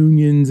all the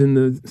Nooniens and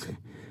the.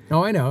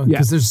 Oh, I know,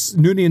 because there's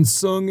Noonien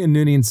Sung and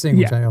Noonien Singh,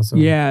 which I also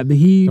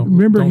he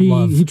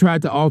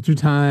tried to alter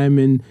time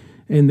and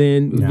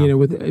then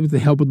with the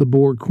help of the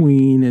Borg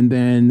Queen, and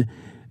then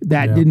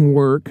that didn't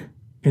work.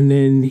 And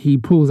then he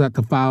pulls out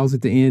the files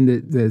at the end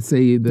that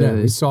say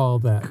we saw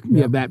that.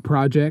 That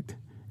project.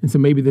 And so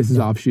maybe this is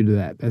offshoot of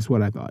that. That's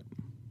what I thought.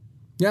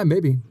 Yeah,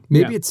 maybe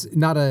it's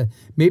not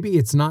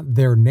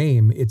their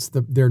name.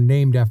 They're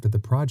named after the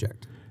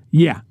project.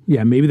 Yeah,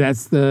 maybe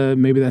that's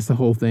the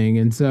whole thing.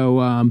 And so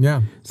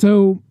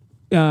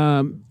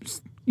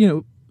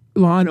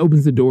Lon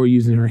opens the door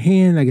using her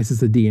hand. I guess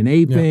it's a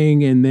DNA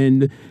thing, and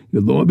then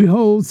lo and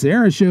behold,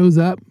 Sarah shows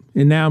up,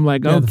 and now I'm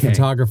like, okay, the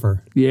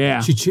photographer.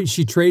 Yeah,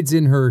 she trades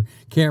in her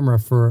camera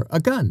for a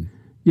gun.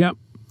 Yep.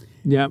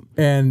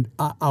 And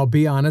I'll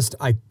be honest,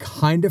 I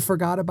kind of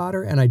forgot about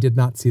her, and I did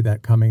not see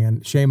that coming.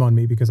 And shame on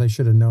me because I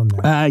should have known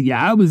that.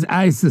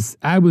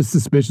 I was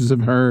suspicious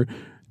of her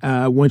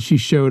when she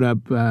showed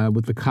up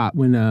with the cop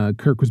when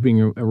Kirk was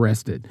being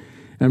arrested.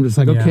 And I'm just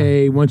like,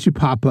 okay, once you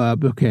pop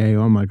up, okay,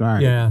 I'm like, all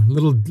right. Yeah,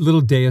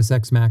 little Deus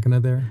Ex Machina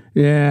there.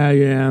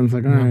 Yeah. I was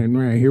like, all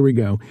right, here we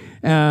go.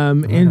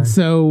 And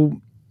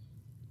so,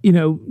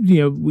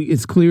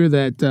 it's clear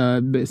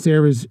that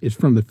Sarah is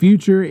from the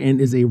future and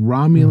is a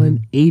Romulan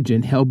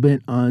agent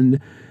hell-bent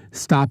on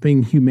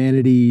stopping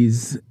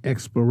humanity's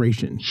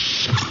exploration.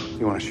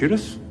 You want to shoot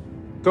us?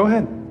 Go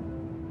ahead.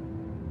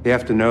 You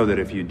have to know that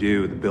if you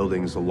do, the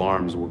building's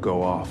alarms will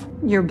go off.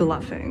 You're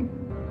bluffing.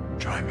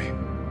 Try me.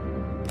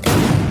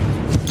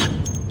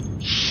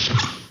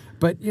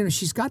 But,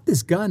 she's got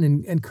this gun,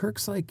 and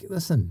Kirk's like,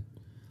 listen,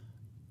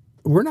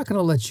 we're not going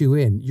to let you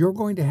in. You're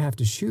going to have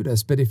to shoot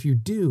us, but if you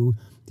do,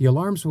 the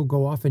alarms will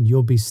go off and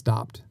you'll be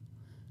stopped.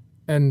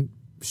 And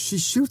she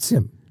shoots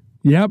him.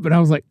 Yeah, but I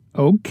was like,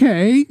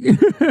 okay.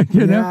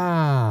 you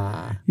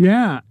know?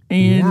 Yeah.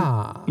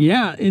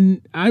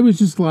 And I was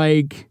just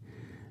like,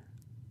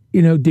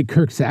 did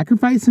Kirk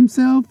sacrifice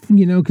himself?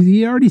 Because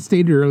he already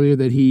stated earlier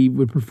that he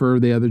would prefer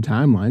the other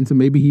timeline. So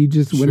maybe he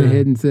just went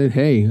ahead and said,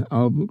 hey,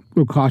 I'll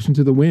go caution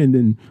to the wind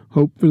and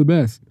hope for the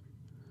best.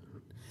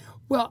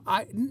 Well,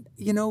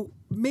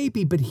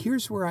 maybe, but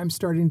here's where I'm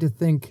starting to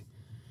think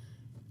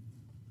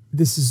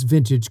this is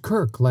vintage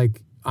Kirk.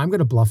 Like, I'm going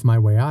to bluff my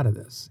way out of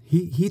this.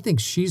 He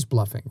thinks she's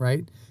bluffing,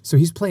 right? So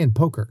he's playing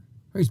poker.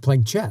 Or he's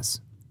playing chess,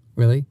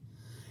 really.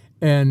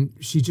 And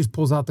she just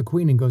pulls out the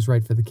queen and goes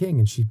right for the king,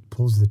 and she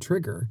pulls the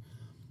trigger.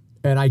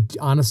 And I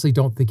honestly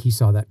don't think he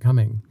saw that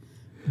coming.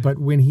 But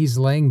when he's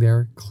laying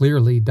there,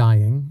 clearly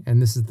dying,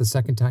 and this is the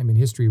second time in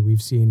history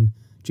we've seen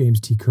James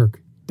T.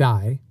 Kirk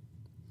die,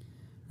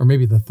 or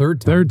maybe the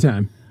third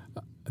time.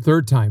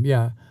 Third time,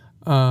 yeah.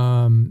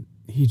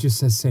 He just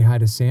says, say hi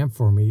to Sam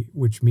for me,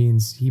 which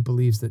means he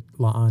believes that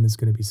La'an is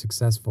going to be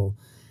successful.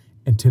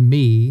 And to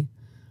me,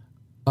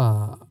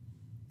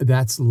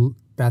 that's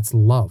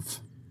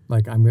love.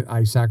 Like,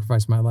 I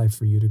sacrificed my life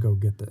for you to go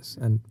get this.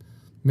 And,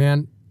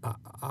 man,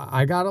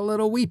 I got a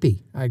little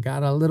weepy. I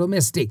got a little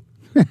misty.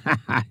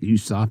 You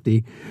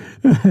softy.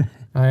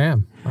 I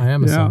am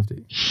a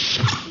softy.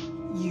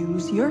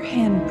 Use your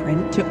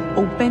handprint to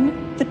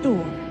open the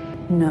door.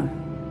 No.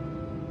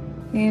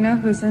 You know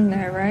who's in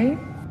there, right?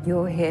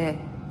 You're here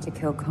to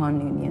kill Khan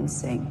Noonien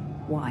Singh.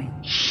 Why?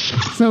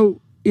 So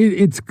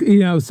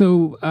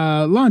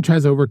Lon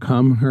tries to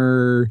overcome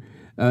her,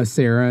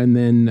 Sarah, and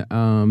then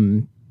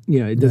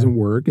it doesn't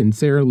work. And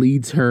Sarah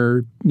leads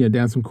her,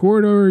 down some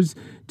corridors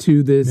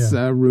to this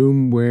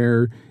room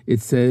where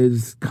it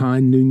says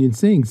Khan Noonien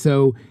Singh.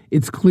 So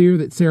it's clear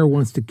that Sarah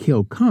wants to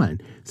kill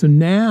Khan. So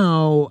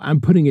now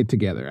I'm putting it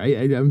together.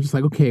 I'm just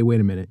like, okay,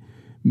 wait a minute.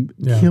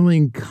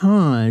 Killing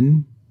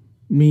Khan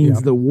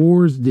means the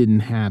wars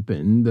didn't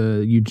happen.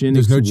 The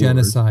eugenics There's no wars.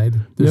 Genocide.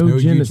 There's no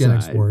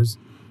eugenics wars.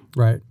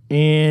 Right.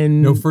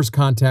 And no first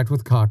contact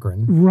with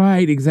Cochrane.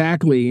 Right,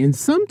 exactly. And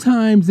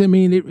sometimes,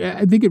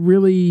 I think it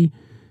really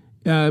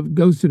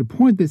goes to the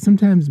point that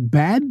sometimes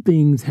bad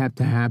things have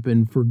to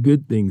happen for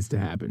good things to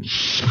happen.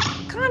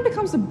 Khan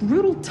becomes a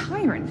brutal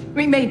tyrant.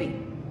 Maybe.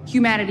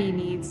 Humanity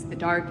needs the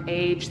dark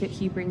age that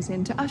he brings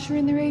in to usher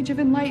in their age of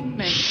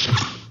enlightenment.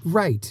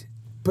 Right.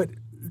 But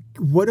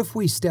what if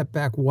we step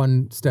back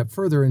one step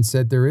further and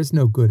said there is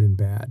no good and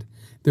bad?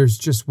 There's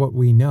just what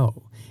we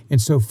know.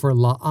 And so for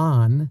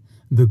La'an,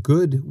 the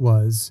good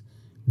was,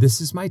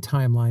 this is my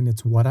timeline,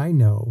 it's what I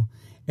know,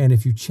 and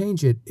if you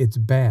change it, it's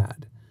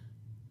bad.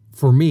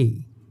 For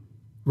me,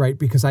 right?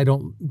 Because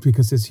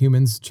as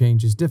humans,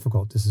 change is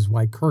difficult. This is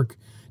why Kirk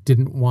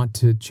didn't want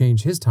to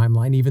change his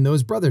timeline, even though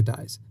his brother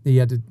dies. He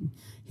had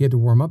to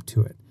warm up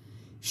to it.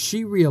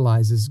 She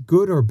realizes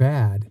good or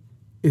bad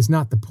is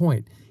not the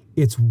point.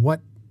 It's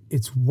what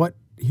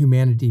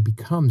humanity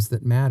becomes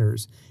that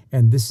matters,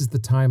 and this is the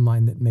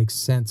timeline that makes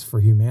sense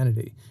for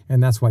humanity,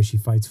 and that's why she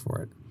fights for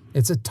it.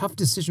 It's a tough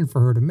decision for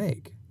her to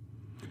make.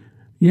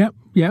 Yep,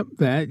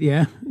 but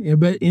I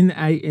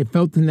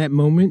felt in that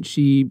moment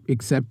she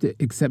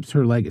accepts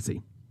her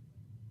legacy.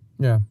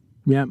 Yeah.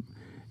 Yep.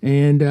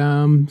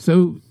 And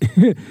so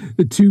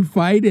the two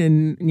fight,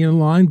 and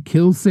Lon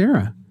kills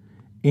Sarah,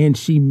 and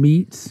she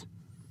meets.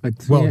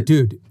 Well,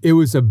 dude, it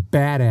was a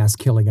badass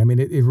killing. I mean,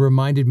 it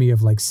reminded me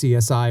of like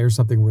CSI or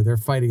something where they're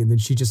fighting, and then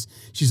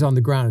she's on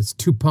the ground. It's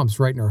two pumps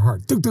right in her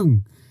heart. Dung,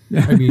 dung.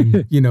 I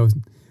mean,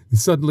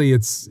 suddenly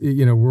it's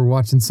we're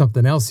watching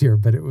something else here,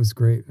 but it was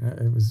great.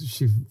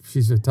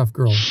 She's a tough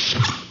girl.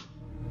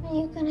 Are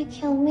you gonna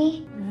kill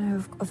me?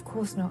 No, of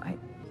course not. I'm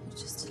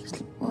just a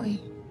little boy.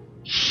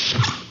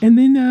 And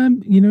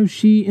then,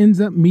 she ends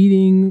up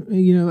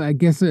meeting, I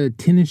guess a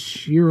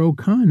 10-ish-year-old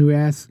Khan who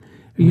asks,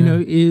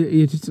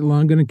 is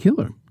Alon going to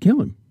kill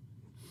him?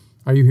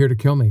 Are you here to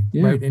kill me?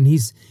 Yeah. Right. And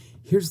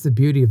here's the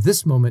beauty of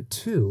this moment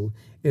too,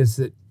 is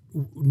that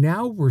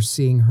now we're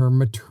seeing her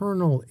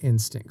maternal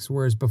instincts.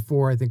 Whereas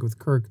before, I think with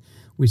Kirk,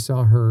 we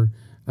saw her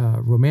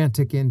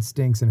romantic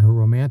instincts and her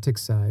romantic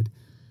side.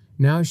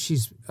 Now she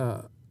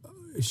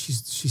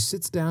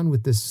sits down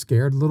with this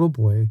scared little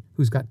boy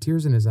who's got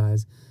tears in his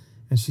eyes.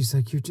 And she's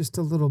like, you're just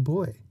a little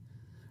boy.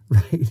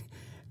 Right.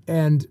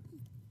 And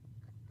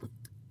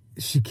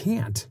she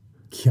can't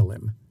kill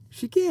him.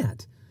 She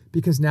can't.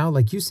 Because now,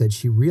 like you said,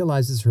 she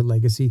realizes her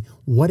legacy,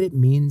 what it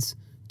means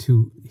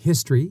to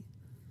history,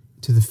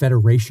 to the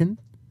Federation,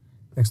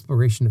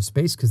 exploration of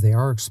space, because they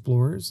are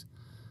explorers.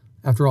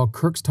 After all,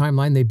 Kirk's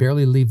timeline, they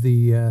barely leave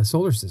the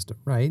solar system,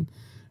 right?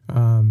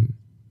 And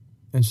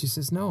she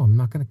says, no, I'm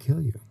not going to kill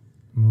you.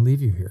 I'm going to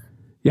leave you here.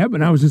 Yep,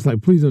 and I was just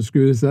like, please don't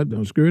screw this up.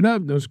 Don't screw it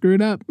up. Don't screw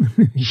it up.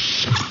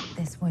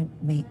 This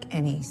won't make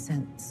any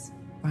sense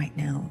right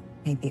now.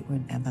 Maybe it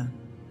won't ever.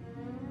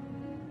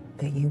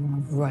 But you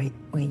are right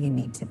where you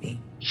need to be.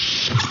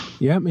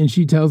 Yep, and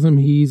she tells him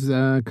he's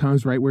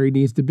Khan's right where he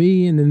needs to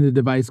be, and then the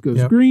device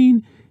goes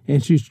green,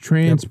 and she's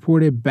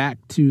transported back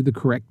to the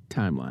correct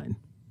timeline.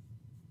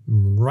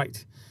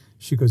 Right.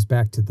 She goes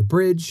back to the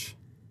bridge.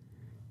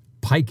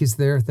 Pike is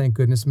there, thank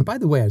goodness. And by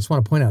the way, I just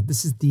want to point out,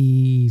 this is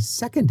the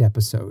second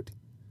episode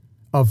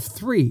of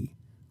 3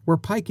 where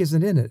Pike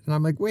isn't in it. And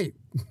I'm like, wait,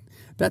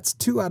 that's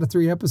 2 out of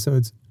 3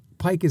 episodes.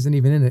 Pike isn't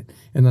even in it.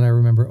 And then I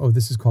remember,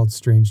 this is called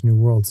Strange New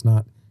Worlds,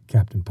 not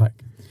Captain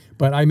Pike.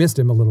 But I missed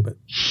him a little bit.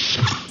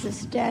 The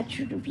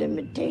statute of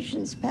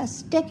limitations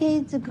passed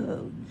decades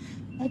ago.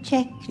 I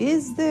checked.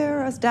 Is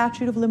there a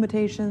statute of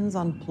limitations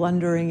on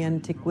plundering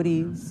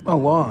antiquities?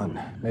 Alon,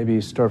 maybe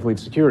Starfleet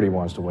Security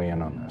wants to weigh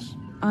in on this.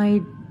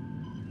 I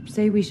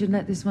say we should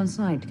let this one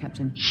slide,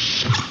 Captain.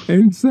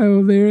 And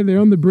so they're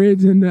on the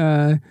bridge, and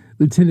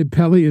Lieutenant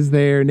Pelly is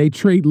there, and they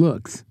trade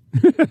looks.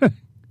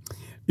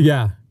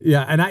 Yeah.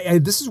 And I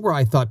this is where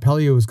I thought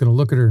Pelly was going to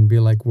look at her and be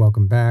like,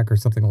 welcome back, or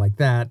something like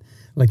that.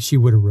 Like she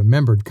would have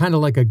remembered. Kind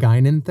of like a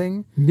Guinan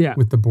thing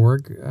with the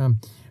Borg.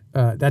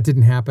 That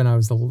didn't happen. I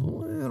was a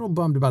little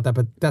bummed about that,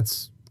 but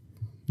that's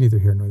neither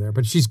here nor there.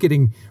 But she's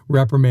getting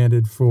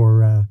reprimanded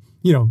for,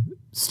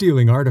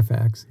 stealing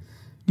artifacts.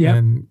 Yeah.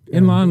 And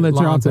Lon lets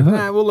her off the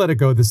hook. We'll let it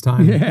go this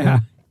time. Yeah.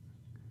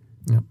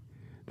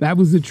 That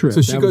was the trip.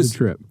 So she goes, the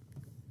trip.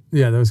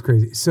 Yeah, that was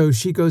crazy. So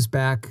she goes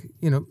back,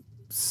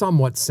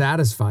 somewhat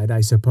satisfied,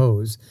 I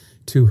suppose,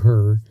 to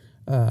her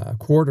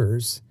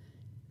quarters,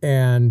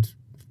 and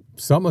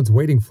someone's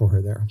waiting for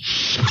her there.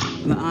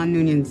 La'an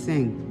Noonien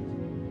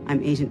Singh.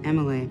 I'm Agent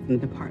Emily from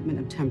the Department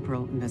of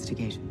Temporal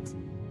Investigations.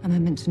 Am I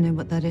meant to know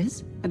what that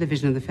is? A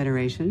division of the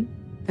Federation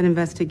that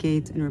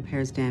investigates and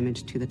repairs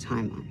damage to the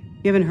timeline.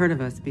 You haven't heard of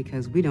us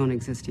because we don't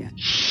exist yet.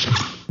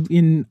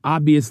 And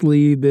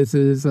obviously, this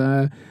is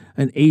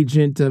an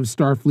agent of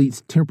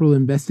Starfleet's Temporal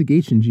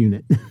Investigations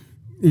Unit.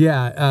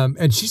 Yeah,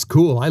 and she's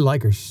cool. I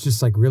like her. She's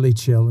just like really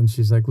chill, and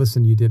she's like,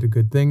 listen, you did a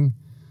good thing.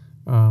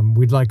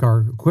 We'd like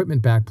our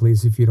equipment back,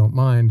 please, if you don't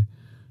mind.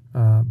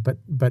 But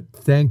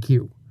thank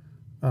you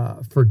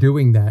for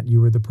doing that. You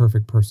were the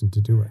perfect person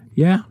to do it.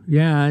 Yeah.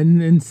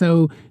 And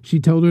so she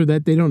told her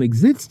that they don't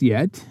exist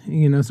yet,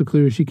 so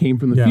clearly she came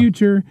from the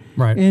future.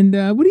 Right. And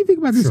what do you think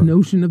about this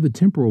notion of the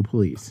temporal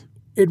police?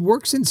 It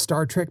works in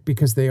Star Trek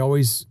because they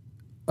always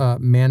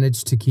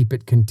manage to keep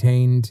it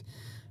contained.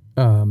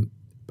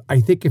 I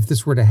think if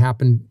this were to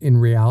happen in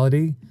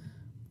reality,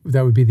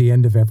 that would be the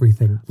end of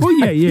everything. Well,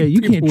 yeah.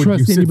 You can't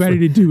trust anybody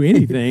to do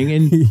anything.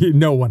 And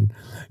no one.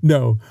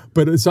 No.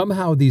 But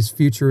somehow these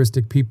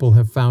futuristic people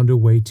have found a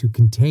way to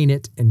contain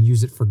it and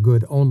use it for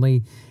good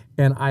only.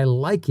 And I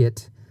like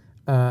it.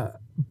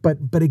 But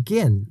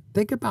again,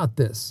 think about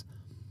this.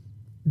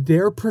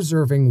 They're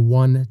preserving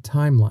one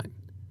timeline.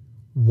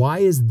 Why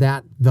is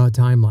that the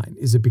timeline?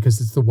 Is it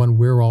because it's the one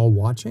we're all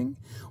watching?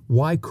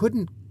 Why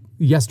couldn't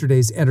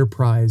yesterday's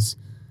Enterprise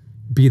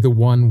be the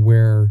one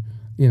where,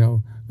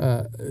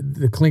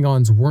 the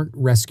Klingons weren't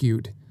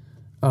rescued,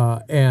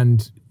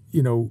 and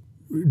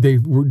they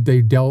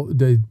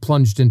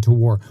plunged into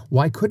war?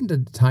 Why couldn't a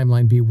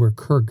timeline be where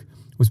Kirk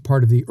was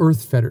part of the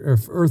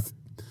Earth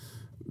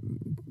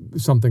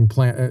something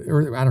plan,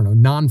 or I don't know,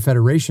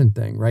 non-Federation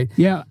thing, right?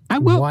 Yeah.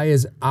 Why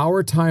is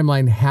our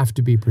timeline have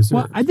to be preserved?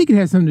 Well, I think it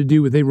has something to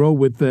do with they roll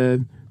with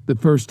the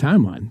first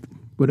timeline.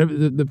 Whatever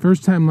the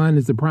first timeline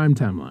is the prime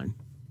timeline.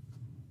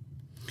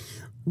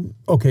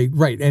 Okay,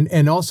 right.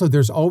 And also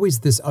there's always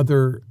this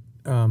other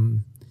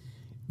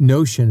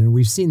notion, and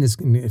we've seen this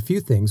in a few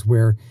things,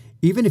 where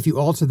even if you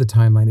alter the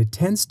timeline, it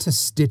tends to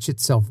stitch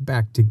itself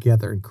back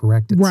together and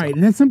correct itself. Right,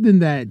 and that's something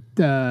that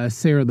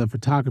Sarah, the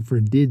photographer,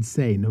 did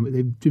say.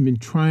 They've been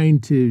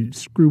trying to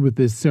screw with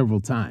this several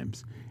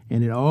times,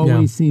 and it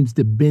always seems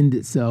to bend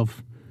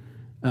itself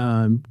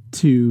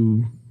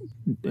to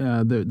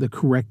the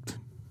correct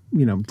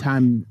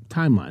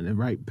timeline, the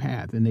right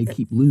path, and they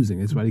keep losing.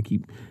 That's why they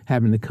keep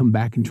having to come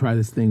back and try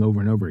this thing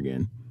over and over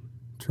again.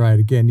 try it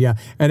again. Yeah.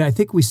 And I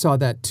think we saw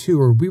that too,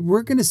 or we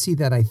were going to see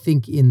that, I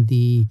think,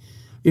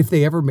 if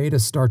they ever made a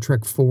Star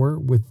Trek 4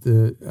 with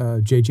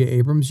the J.J.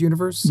 Abrams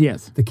universe.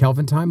 Yes. The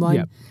Kelvin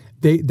timeline.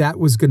 Yep. That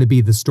was going to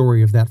be the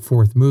story of that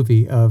fourth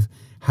movie, of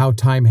how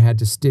time had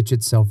to stitch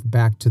itself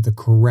back to the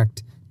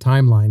correct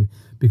timeline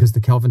because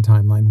the Kelvin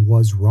timeline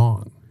was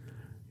wrong.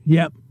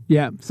 Yep.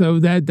 Yeah, so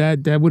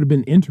that would have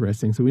been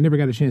interesting. So we never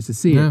got a chance to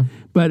see it.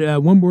 But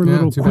one more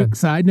little quick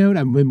side note.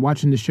 I've been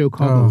watching the show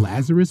called The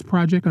Lazarus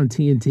Project on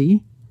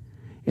TNT.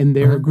 And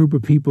they're a group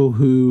of people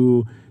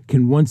who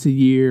can once a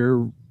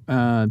year,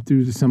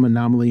 through some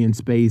anomaly in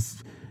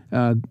space,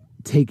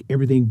 take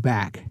everything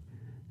back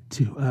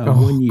to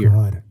 1 year.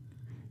 God.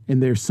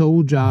 And their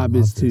sole job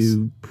is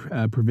to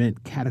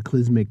prevent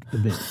cataclysmic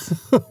events.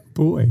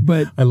 Boy,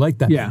 but I like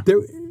that. Yeah,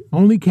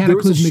 only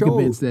cataclysmic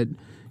events that,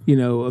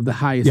 of the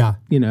highest,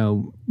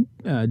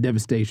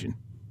 devastation.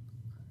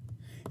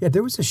 Yeah,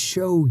 there was a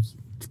show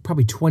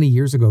probably 20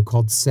 years ago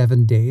called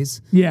 7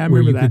 Days. Yeah, I remember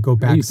where you that. could go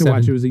back. I used to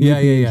watch it. It was a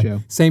UPN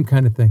show. Same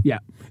kind of thing. Yeah.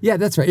 Yeah,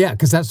 that's right. Yeah,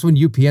 because that's when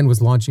UPN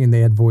was launching and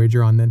they had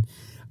Voyager on then.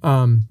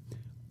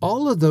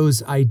 All of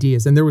those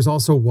ideas, and there was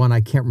also one,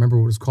 I can't remember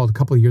what it was called, a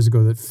couple of years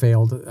ago that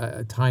failed,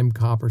 a Time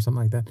Cop or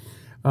something like that,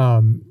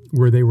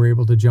 where they were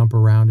able to jump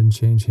around and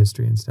change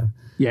history and stuff.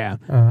 Yeah.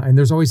 And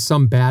there's always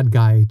some bad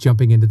guy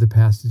jumping into the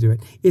past to do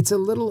it. It's a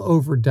little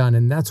overdone,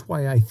 and that's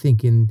why I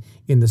think in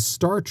the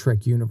Star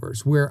Trek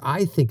universe, where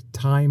I think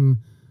time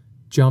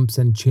jumps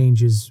and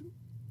changes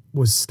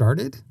was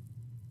started,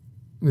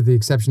 with the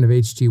exception of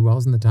H.G.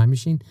 Wells and the Time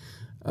Machine,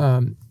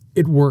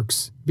 it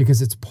works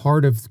because it's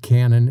part of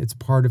canon, it's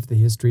part of the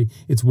history,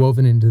 it's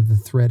woven into the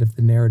thread of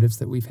the narratives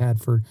that we've had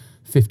for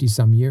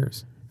 50-some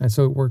years. And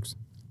so it works.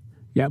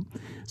 Yep.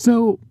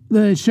 So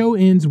the show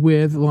ends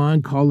with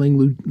Lon calling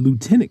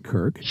Lieutenant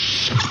Kirk.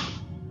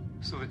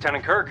 So,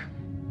 Lieutenant Kirk?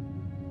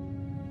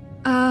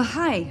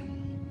 Hi.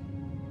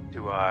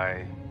 Do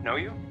I know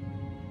you?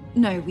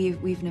 No,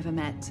 we've never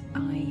met.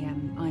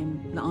 I'm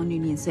La'an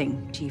Noonien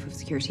Singh, Chief of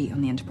Security on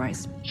the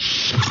Enterprise.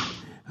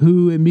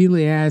 Who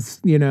immediately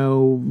asks,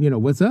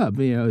 what's up?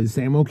 Is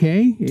Sam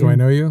okay? Do I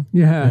know you?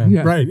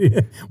 Yeah.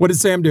 Right. What does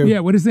Sam do?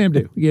 Yeah, what does Sam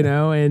do?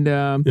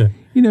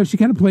 And, she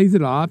kind of plays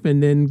it off,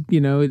 and then,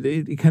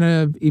 it kind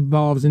of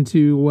evolves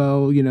into,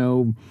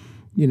 can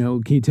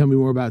you tell me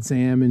more about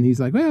Sam? And he's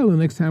like, well, the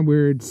next time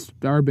we're at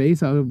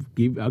Starbase,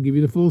 I'll give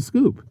you the full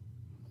scoop.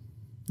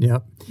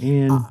 Yep.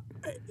 And,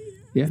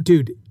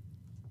 Dude,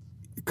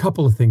 a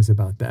couple of things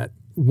about that.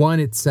 One,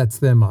 it sets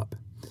them up.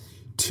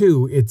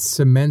 Two, it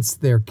cements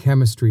their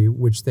chemistry,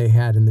 which they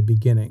had in the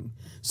beginning.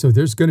 So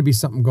there's going to be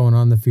something going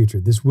on in the future.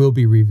 This will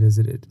be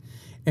revisited.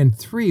 And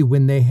three,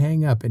 when they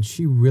hang up and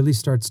she really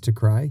starts to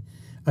cry,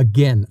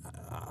 again,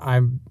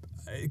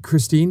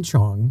 Christine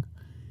Chong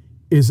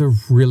is a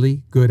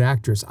really good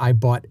actress. I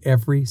bought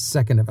every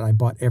second of it. I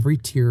bought every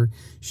tear.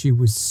 She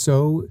was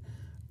so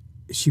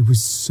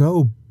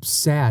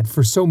sad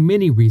for so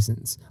many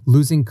reasons.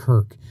 Losing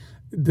Kirk,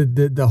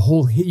 the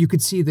whole, you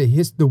could see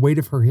the weight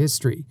of her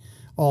history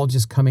all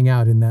just coming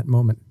out in that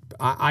moment.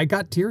 I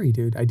got teary,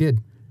 dude. I did.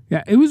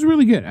 Yeah, it was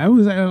really good. I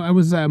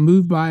was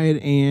moved by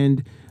it,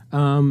 and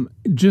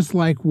just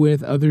like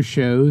with other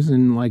shows,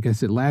 and like I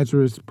said,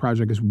 Lazarus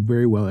Project is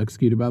very well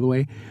executed, by the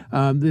way.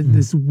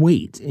 This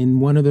weight in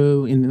one of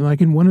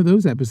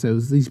those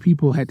episodes, these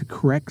people had to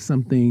correct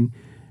something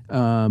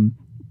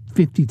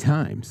 50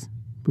 times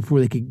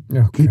before they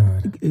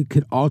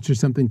could alter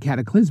something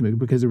cataclysmic,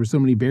 because there were so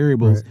many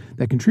variables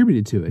that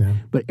contributed to it. Yeah.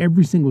 But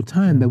every single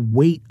time, the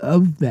weight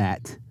of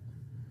that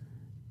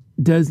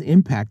does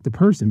impact the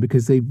person,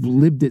 because they've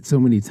lived it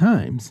so many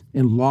times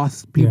and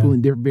lost people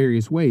in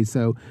various ways.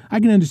 So I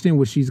can understand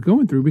what she's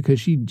going through, because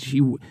she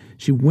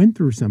went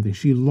through something.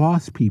 She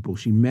lost people.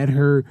 She met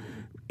her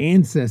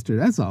ancestor.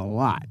 That's a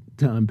lot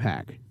to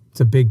unpack.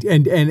 It's a big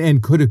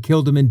and could have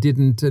killed him and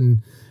didn't,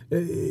 and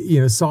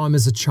saw him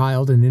as a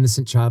child, an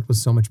innocent child with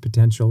so much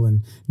potential,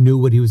 and knew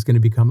what he was going to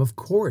become. Of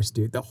course,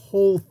 dude, the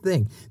whole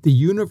thing, the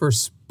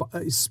universe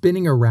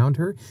spinning around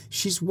her.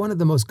 She's one of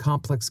the most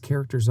complex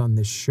characters on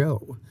this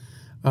show.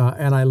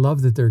 And I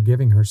love that they're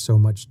giving her so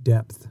much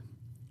depth.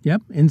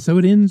 Yep. And so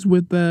it ends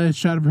with a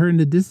shot of her in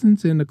the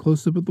distance and a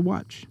close-up of the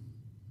watch.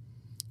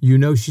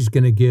 She's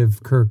going to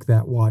give Kirk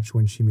that watch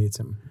when she meets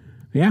him.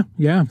 Yeah,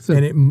 yeah. So,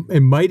 and it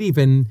might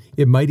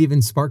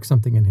even spark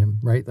something in him,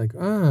 right? Like,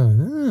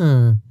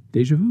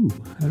 deja vu.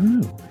 I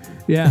don't know.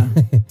 Yeah.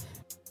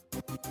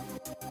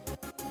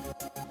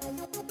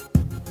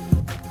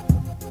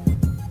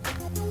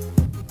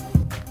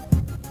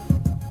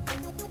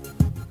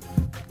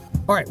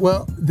 All right.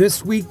 Well,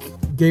 this week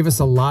gave us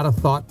a lot of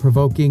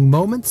thought-provoking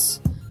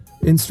moments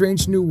in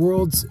Strange New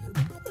Worlds.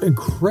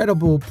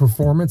 Incredible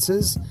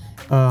performances.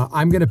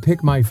 I'm going to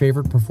pick my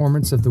favorite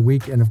performance of the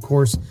week, and of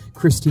course,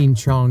 Christine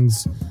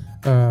Chong's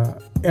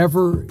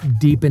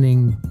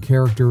ever-deepening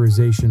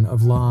characterization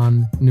of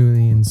La'an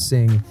Noonien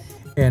Singh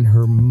and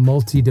her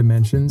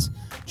multi-dimensions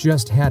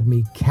just had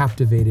me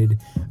captivated.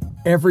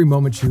 Every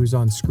moment she was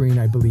on screen,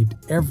 I believed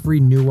every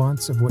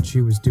nuance of what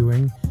she was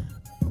doing.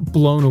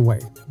 blown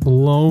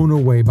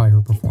away by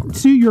her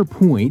performance. To your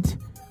point,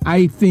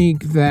 I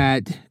think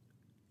that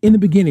in the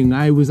beginning,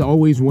 I was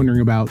always wondering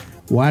about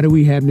why do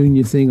we have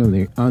Noonien Singh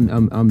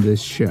on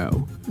this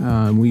show.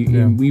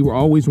 We were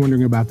always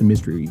wondering about the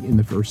mystery in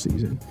the first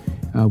season.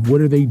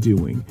 What are they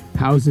doing?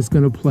 How is this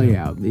going to play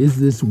out? Is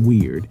this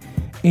weird?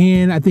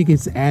 And I think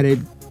it's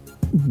added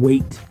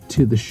weight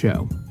to the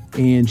show.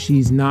 And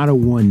she's not a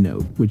one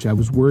note, which I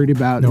was worried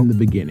about in the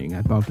beginning.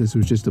 I thought this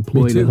was just a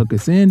ploy to hook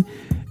us in.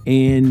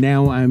 And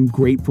now I'm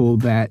grateful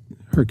that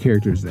her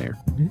character's there.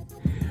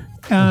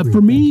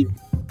 For me,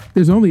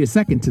 there's only a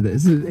second to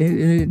this, and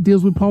it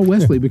deals with Paul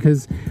Wesley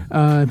because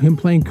him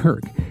playing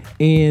Kirk.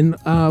 And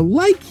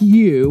like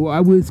you,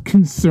 I was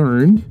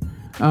concerned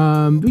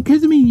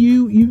because I mean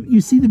you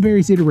see the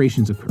various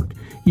iterations of Kirk.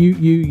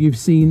 You've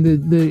seen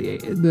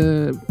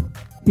the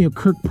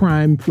Kirk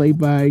Prime played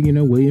by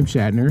William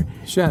Shatner.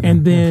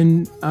 And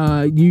then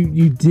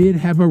you did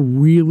have a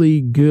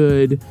really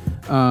good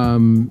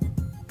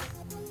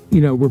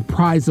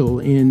reprisal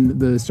in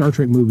the Star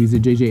Trek movies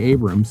of J.J.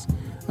 Abrams.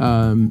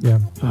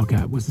 Oh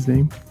God, what's his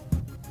name?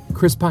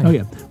 Chris Pine. Oh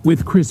yeah,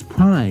 with Chris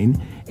Pine,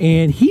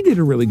 and he did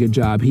a really good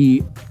job.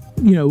 He,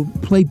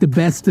 played the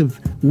best of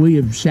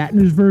William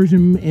Shatner's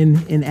version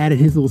and added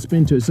his little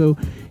spin to it. So,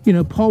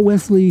 Paul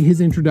Wesley, his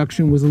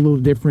introduction was a little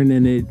different,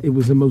 and it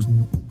was the most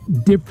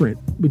different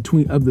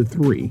of the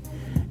three.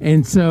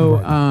 And so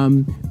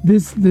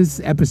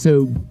this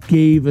episode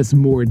gave us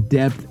more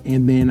depth,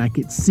 and then I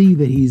could see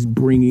that he's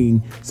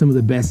bringing some of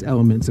the best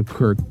elements of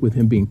Kirk with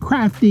him being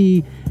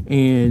crafty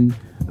and.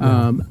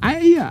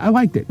 I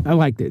liked it.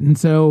 And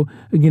so,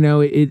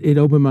 it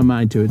opened my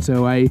mind to it.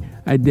 So I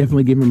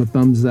definitely give him a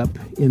thumbs up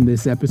in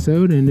this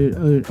episode, and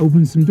it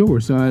opened some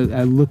doors. So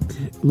I look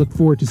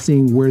forward to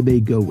seeing where they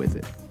go with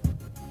it.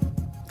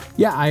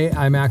 Yeah,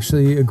 I'm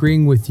actually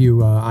agreeing with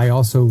you. I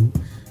also,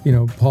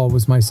 Paul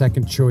was my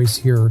second choice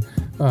here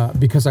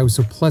because I was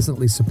so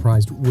pleasantly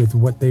surprised with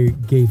what they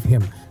gave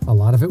him. A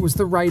lot of it was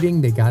the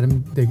writing. They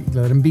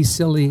let him be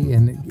silly,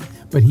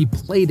 but he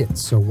played it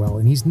so well,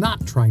 and he's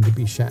not trying to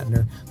be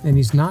Shatner, and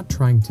he's not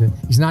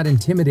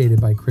intimidated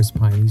by Chris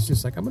Pine. He's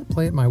just like, I'm going to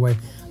play it my way.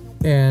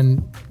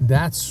 And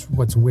that's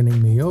what's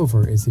winning me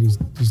over, is that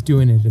he's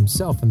doing it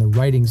himself, and the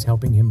writing's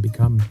helping him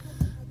become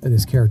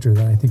this character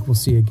that I think we'll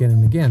see again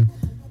and again.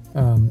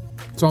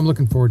 So I'm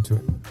looking forward to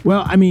it.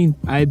 Well, I mean,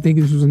 I think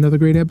this was another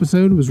great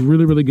episode. It was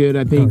really, really good.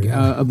 I think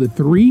of the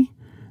three,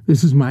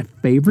 this is my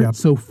favorite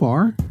so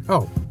far.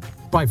 Oh,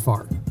 by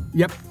far.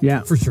 Yep.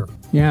 Yeah. For sure.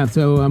 Yeah,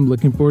 so I'm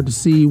looking forward to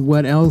see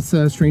what else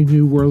Strange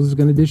New Worlds is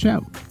going to dish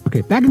out.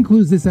 Okay, that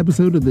concludes this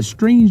episode of the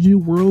Strange New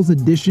Worlds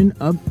edition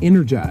of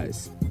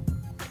Energize.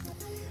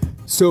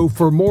 So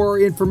for more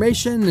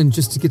information and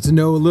just to get to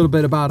know a little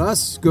bit about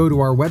us, go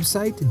to our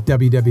website,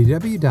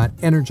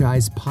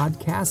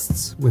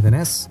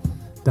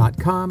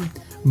 www.energizepodcasts.com.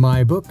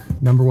 My book,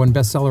 #1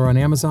 bestseller on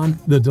Amazon,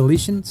 The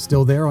Deletion,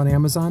 still there on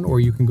Amazon,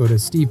 or you can go to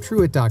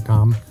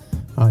stevetruitt.com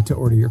to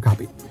order your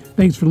copy.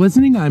 Thanks for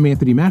listening. I'm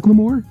Anthony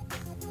McLemore.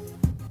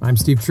 I'm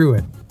Steve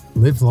Truitt.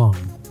 Live long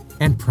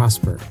and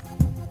prosper.